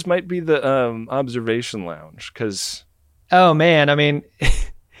thought this might be the observation lounge, because... Oh, man, I mean,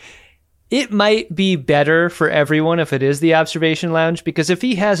 it might be better for everyone if it is the observation lounge, because if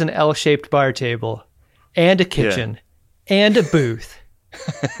he has an L-shaped bar table and a kitchen and a booth,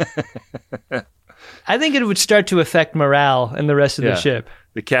 I think it would start to affect morale in the rest of the ship.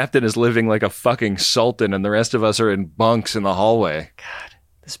 The captain is living like a fucking sultan, and the rest of us are in bunks in the hallway. God,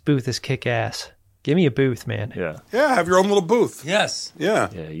 this booth is kick-ass. Give me a booth, man. Yeah. Yeah, have your own little booth. Yes. Yeah.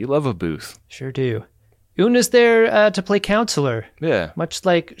 Yeah, you love a booth. Sure do. Una's there to play counselor. Yeah. Much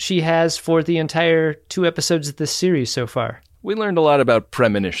like she has for the entire 2 episodes of this series so far. We learned a lot about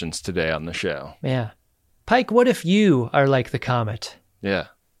premonitions today on the show. Yeah. Pike, what if you are like the comet? Yeah.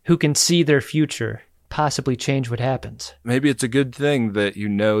 Who can see their future, possibly change what happens? Maybe it's a good thing that you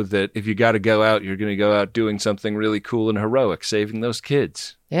know that if you got to go out, you're going to go out doing something really cool and heroic, saving those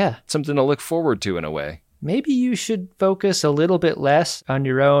kids. Yeah. Something to look forward to in a way. Maybe you should focus a little bit less on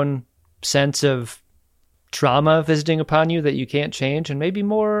your own sense of trauma visiting upon you that you can't change, and maybe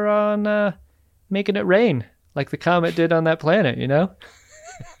more on making it rain like the comet did on that planet, you know?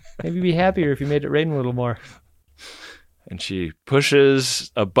 Maybe be happier if you made it rain a little more. And she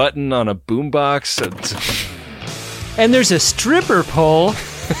pushes a button on a boombox. And there's a stripper pole.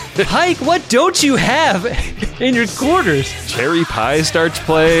 Pike, what don't you have in your quarters? Cherry Pie starts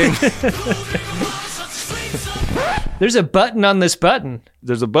playing. There's a button on this button.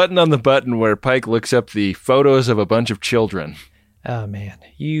 There's a button on the button where Pike looks up the photos of a bunch of children. Oh, man.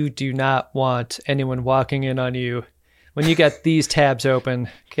 You do not want anyone walking in on you when you got these tabs open,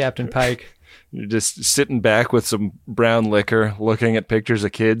 Captain Pike. You're just sitting back with some brown liquor, looking at pictures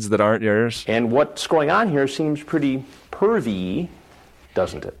of kids that aren't yours. And what's going on here seems pretty pervy,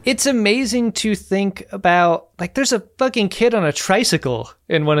 doesn't it? It's amazing to think about, like, there's a fucking kid on a tricycle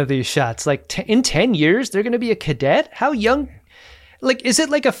in one of these shots. Like, in 10 years, they're going to be a cadet? How young? Like, is it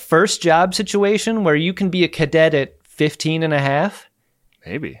like a first job situation where you can be a cadet at 15 and a half?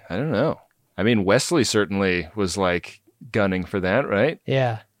 Maybe. I don't know. I mean, Wesley certainly was, like, gunning for that, right?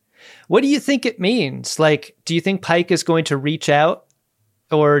 Yeah. What do you think it means? Like, do you think Pike is going to reach out,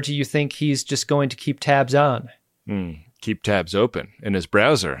 or do you think he's just going to keep tabs on? Keep tabs open in his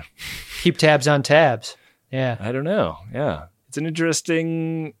browser. Keep tabs on tabs. Yeah. I don't know. Yeah. It's an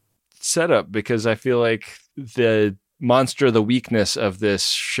interesting setup because I feel like the monster, the weakness of this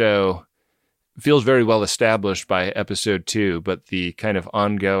show feels very well established by episode 2, but the kind of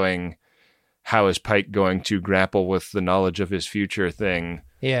ongoing, how is Pike going to grapple with the knowledge of his future thing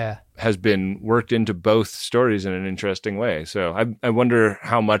has been worked into both stories in an interesting way. So I wonder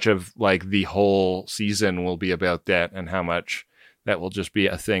how much of like the whole season will be about that and how much that will just be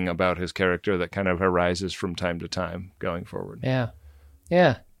a thing about his character that kind of arises from time to time going forward. Yeah.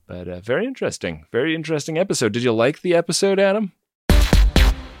 Yeah. But very interesting episode. Did you like the episode, Adam?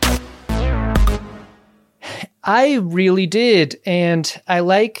 I really did. And I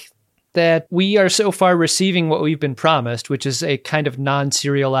like that we are so far receiving what we've been promised, which is a kind of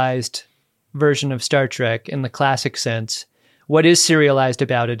non-serialized version of Star Trek in the classic sense. What is serialized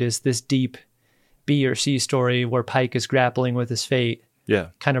about it is this deep B or C story where Pike is grappling with his fate,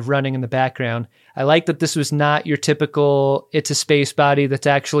 kind of running in the background. I like that this was not your typical it's a space body that's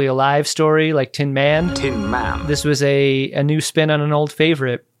actually alive story like Tin Man. Tin Man. This was a new spin on an old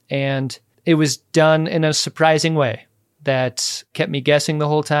favorite, and it was done in a surprising way that kept me guessing the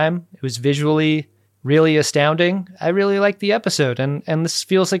whole time. It was visually really astounding. I really like the episode, and this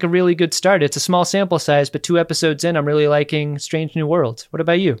feels like a really good start. It's a small sample size, but 2 episodes in, I'm really liking Strange New Worlds. What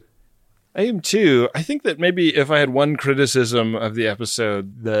about you? I am too. I think that maybe if I had one criticism of the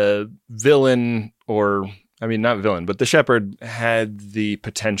episode, the villain, or I mean, not villain, but the shepherd had the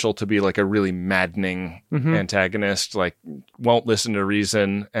potential to be like a really maddening antagonist, like won't listen to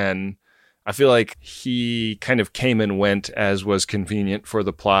reason. And I feel like he kind of came and went as was convenient for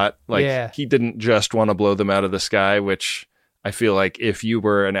the plot. Like he didn't just want to blow them out of the sky, which I feel like if you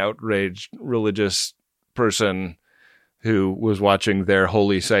were an outraged religious person who was watching their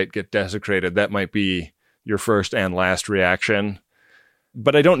holy site get desecrated, that might be your first and last reaction.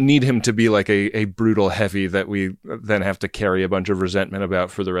 But I don't need him to be like a brutal heavy that we then have to carry a bunch of resentment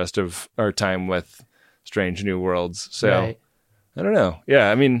about for the rest of our time with Strange New Worlds. So I don't know. Yeah,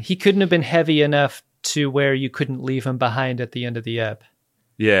 I mean, he couldn't have been heavy enough to where you couldn't leave him behind at the end of the ep.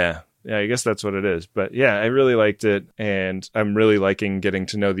 Yeah, I guess that's what it is. But yeah, I really liked it, and I'm really liking getting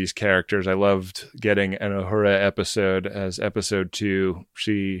to know these characters. I loved getting an Uhura episode as episode 2.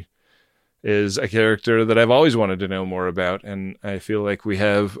 She is a character that I've always wanted to know more about, and I feel like we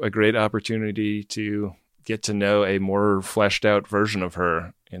have a great opportunity to get to know a more fleshed out version of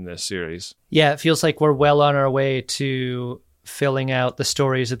her in this series. Yeah, it feels like we're well on our way to filling out the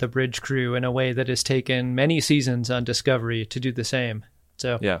stories of the Bridge crew in a way that has taken many seasons on Discovery to do the same.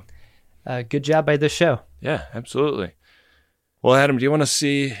 So yeah. Good job by this show. Yeah, absolutely. Well, Adam, do you want to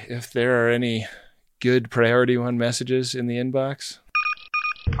see if there are any good Priority 1 messages in the inbox?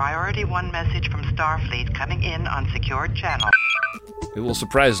 Priority 1 message from Starfleet coming in on secured channel. It will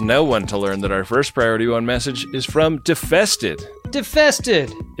surprise no one to learn that our first Priority 1 message is from Defested.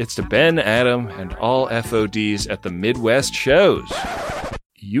 Defested! It's to Ben, Adam, and all FODs at the Midwest shows.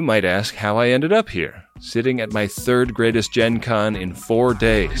 You might ask how I ended up here, sitting at my 3rd greatest Gen Con in 4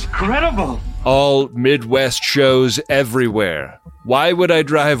 days. Incredible! All Midwest shows everywhere. Why would I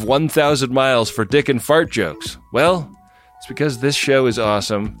drive 1,000 miles for dick and fart jokes? Well, it's because this show is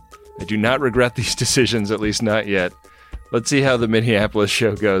awesome. I do not regret these decisions, at least not yet. Let's see how the Minneapolis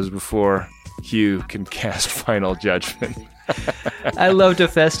show goes before Hugh can cast final judgment. I love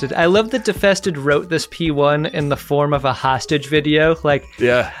Defested. I love that Defested wrote this P1 in the form of a hostage video. Like,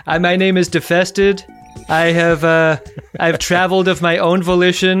 my name is Defested. I've traveled of my own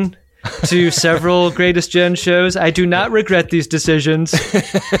volition to several Greatest Gen shows. I do not regret these decisions.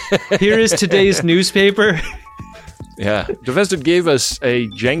 Here is today's newspaper. Yeah, Defested gave us a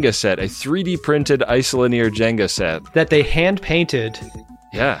Jenga set, a 3D printed Isolinear Jenga set. That they hand painted.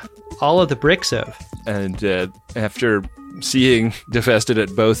 Yeah. All of the bricks of. And after seeing Defested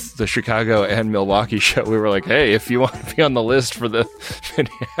at both the Chicago and Milwaukee show, we were like, hey, if you want to be on the list for the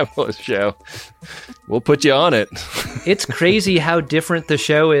Minneapolis show, we'll put you on it. It's crazy how different the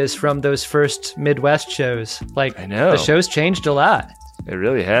show is from those first Midwest shows. Like, I know. The show's changed a lot. It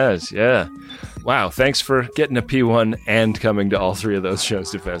really has, yeah. Wow, thanks for getting a P1 and coming to all 3 of those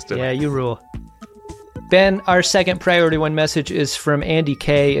shows, Defested. Yeah, you rule. Ben, our second Priority 1 message is from Andy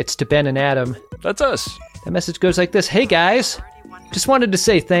K. It's to Ben and Adam. That's us. The message goes like this. Hey, guys. Just wanted to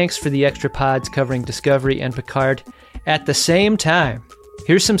say thanks for the extra pods covering Discovery and Picard at the same time.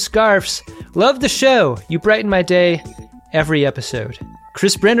 Here's some scarves. Love the show. You brighten my day every episode.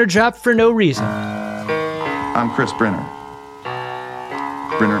 Chris Brenner dropped for no reason. I'm Chris Brenner.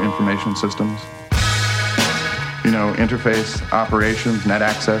 Brenner Information Systems. You know, interface, operations, net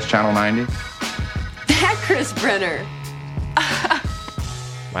access, channel 90. That Chris Brenner.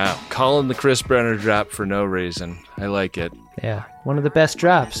 Wow, calling the Chris Brenner drop for no reason. I like it. Yeah, one of the best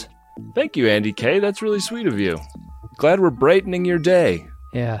drops. Thank you, Andy K. That's really sweet of you. Glad we're brightening your day.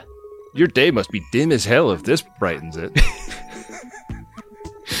 Yeah. Your day must be dim as hell if this brightens it.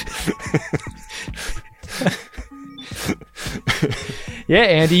 Yeah,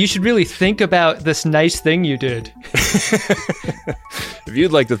 Andy, you should really think about this nice thing you did. If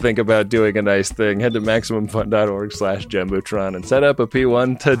you'd like to think about doing a nice thing, head to MaximumFun.org/Jumbotron and set up a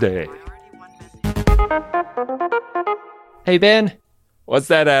P1 today. Hey, Ben. What's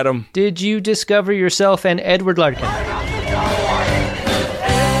that, Adam? Did you discover yourself an Edward Larkin? Edward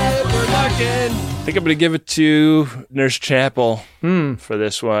Larkin! I think I'm going to give it to Nurse Chapel for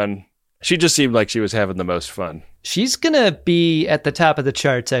this one. She just seemed like she was having the most fun. She's going to be at the top of the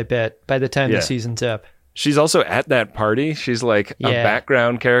charts, I bet, by the time the season's up. She's also at that party. She's like a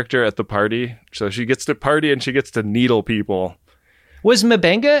background character at the party. So she gets to party and she gets to needle people. Was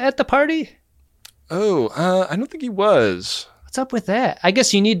M'Benga at the party? Oh, I don't think he was. What's up with that? I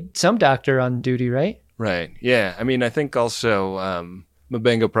guess you need some doctor on duty, right? Right. Yeah. I mean, I think also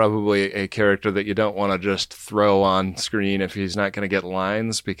Mabenga probably a character that you don't want to just throw on screen if he's not going to get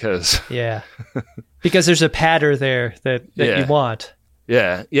lines because... Yeah. Because there's a patter there that you want.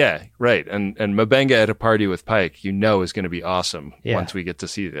 Yeah, right. And Mabenga at a party with Pike, is going to be awesome once we get to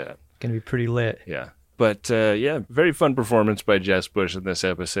see that. Going to be pretty lit. Yeah. But very fun performance by Jess Bush in this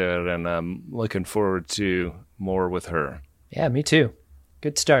episode, and I'm looking forward to more with her. Yeah, me too.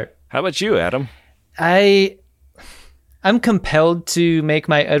 Good start. How about you, Adam? I'm compelled to make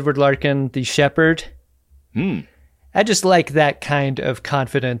my Edward Larkin the shepherd. I just like that kind of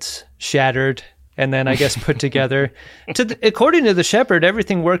confidence shattered and then I guess put together. According to the shepherd,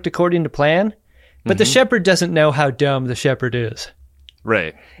 everything worked according to plan, but the shepherd doesn't know how dumb the shepherd is.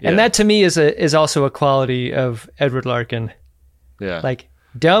 Right. Yeah. And that to me is also a quality of Edward Larkin. Yeah. Like,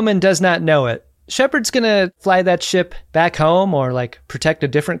 dumb and does not know it. Shepard's going to fly that ship back home or like protect a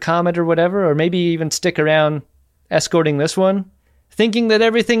different comet or whatever, or maybe even stick around escorting this one, thinking that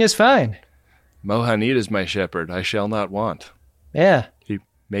everything is fine. Mohanid is my shepherd, I shall not want. Yeah. He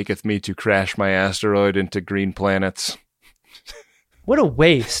maketh me to crash my asteroid into green planets. What a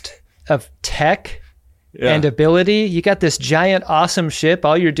waste of tech and ability. You got this giant, awesome ship.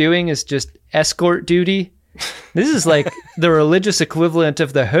 All you're doing is just escort duty. This is like the religious equivalent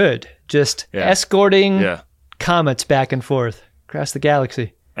of the Hood, just escorting comets back and forth across the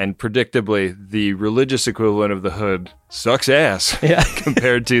galaxy. And predictably, the religious equivalent of the Hood sucks ass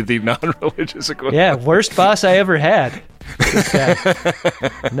compared to the non-religious equivalent. Yeah, worst boss I ever had. This guy.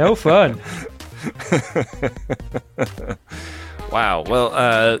 No fun. Wow.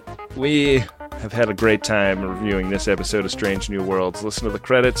 Well, we have had a great time reviewing this episode of Strange New Worlds. Listen to the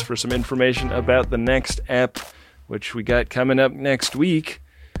credits for some information about the next ep, which we got coming up next week.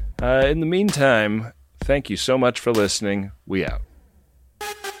 In the meantime, thank you so much for listening. We out.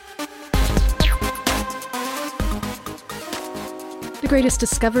 The Greatest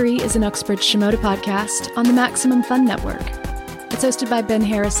Discovery is an Uxbridge Shimoda podcast on the Maximum Fun Network. It's hosted by Ben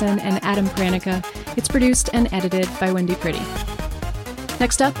Harrison and Adam Pranica. It's produced and edited by Wendy Pretty.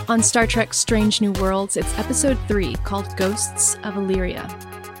 Next up on Star Trek Strange New Worlds, it's Episode 3 called Ghosts of Illyria.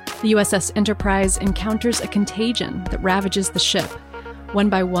 The USS Enterprise encounters a contagion that ravages the ship. One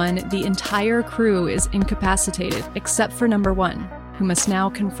by one, the entire crew is incapacitated except for number 1, who must now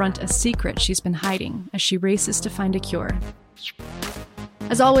confront a secret she's been hiding as she races to find a cure.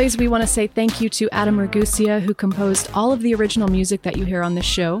 As always, we want to say thank you to Adam Ragusia, who composed all of the original music that you hear on this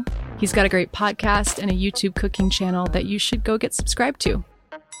show. He's got a great podcast and a YouTube cooking channel that you should go get subscribed to.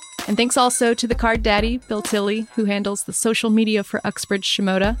 And thanks also to the card daddy, Bill Tilley, who handles the social media for Uxbridge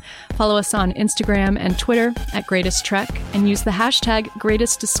Shimoda. Follow us on Instagram and Twitter at Greatest Trek, and use the hashtag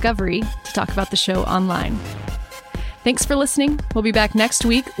GreatestDiscovery to talk about the show online. Thanks for listening. We'll be back next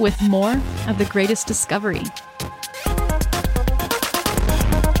week with more of The Greatest Discovery.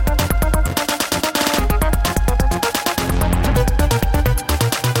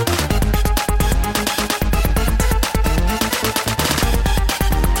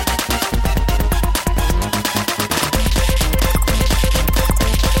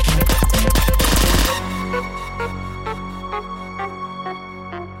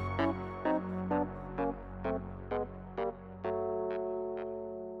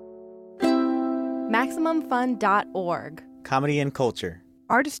 MaximumFun.org. Comedy and culture.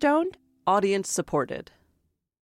 Artist owned. Audience supported.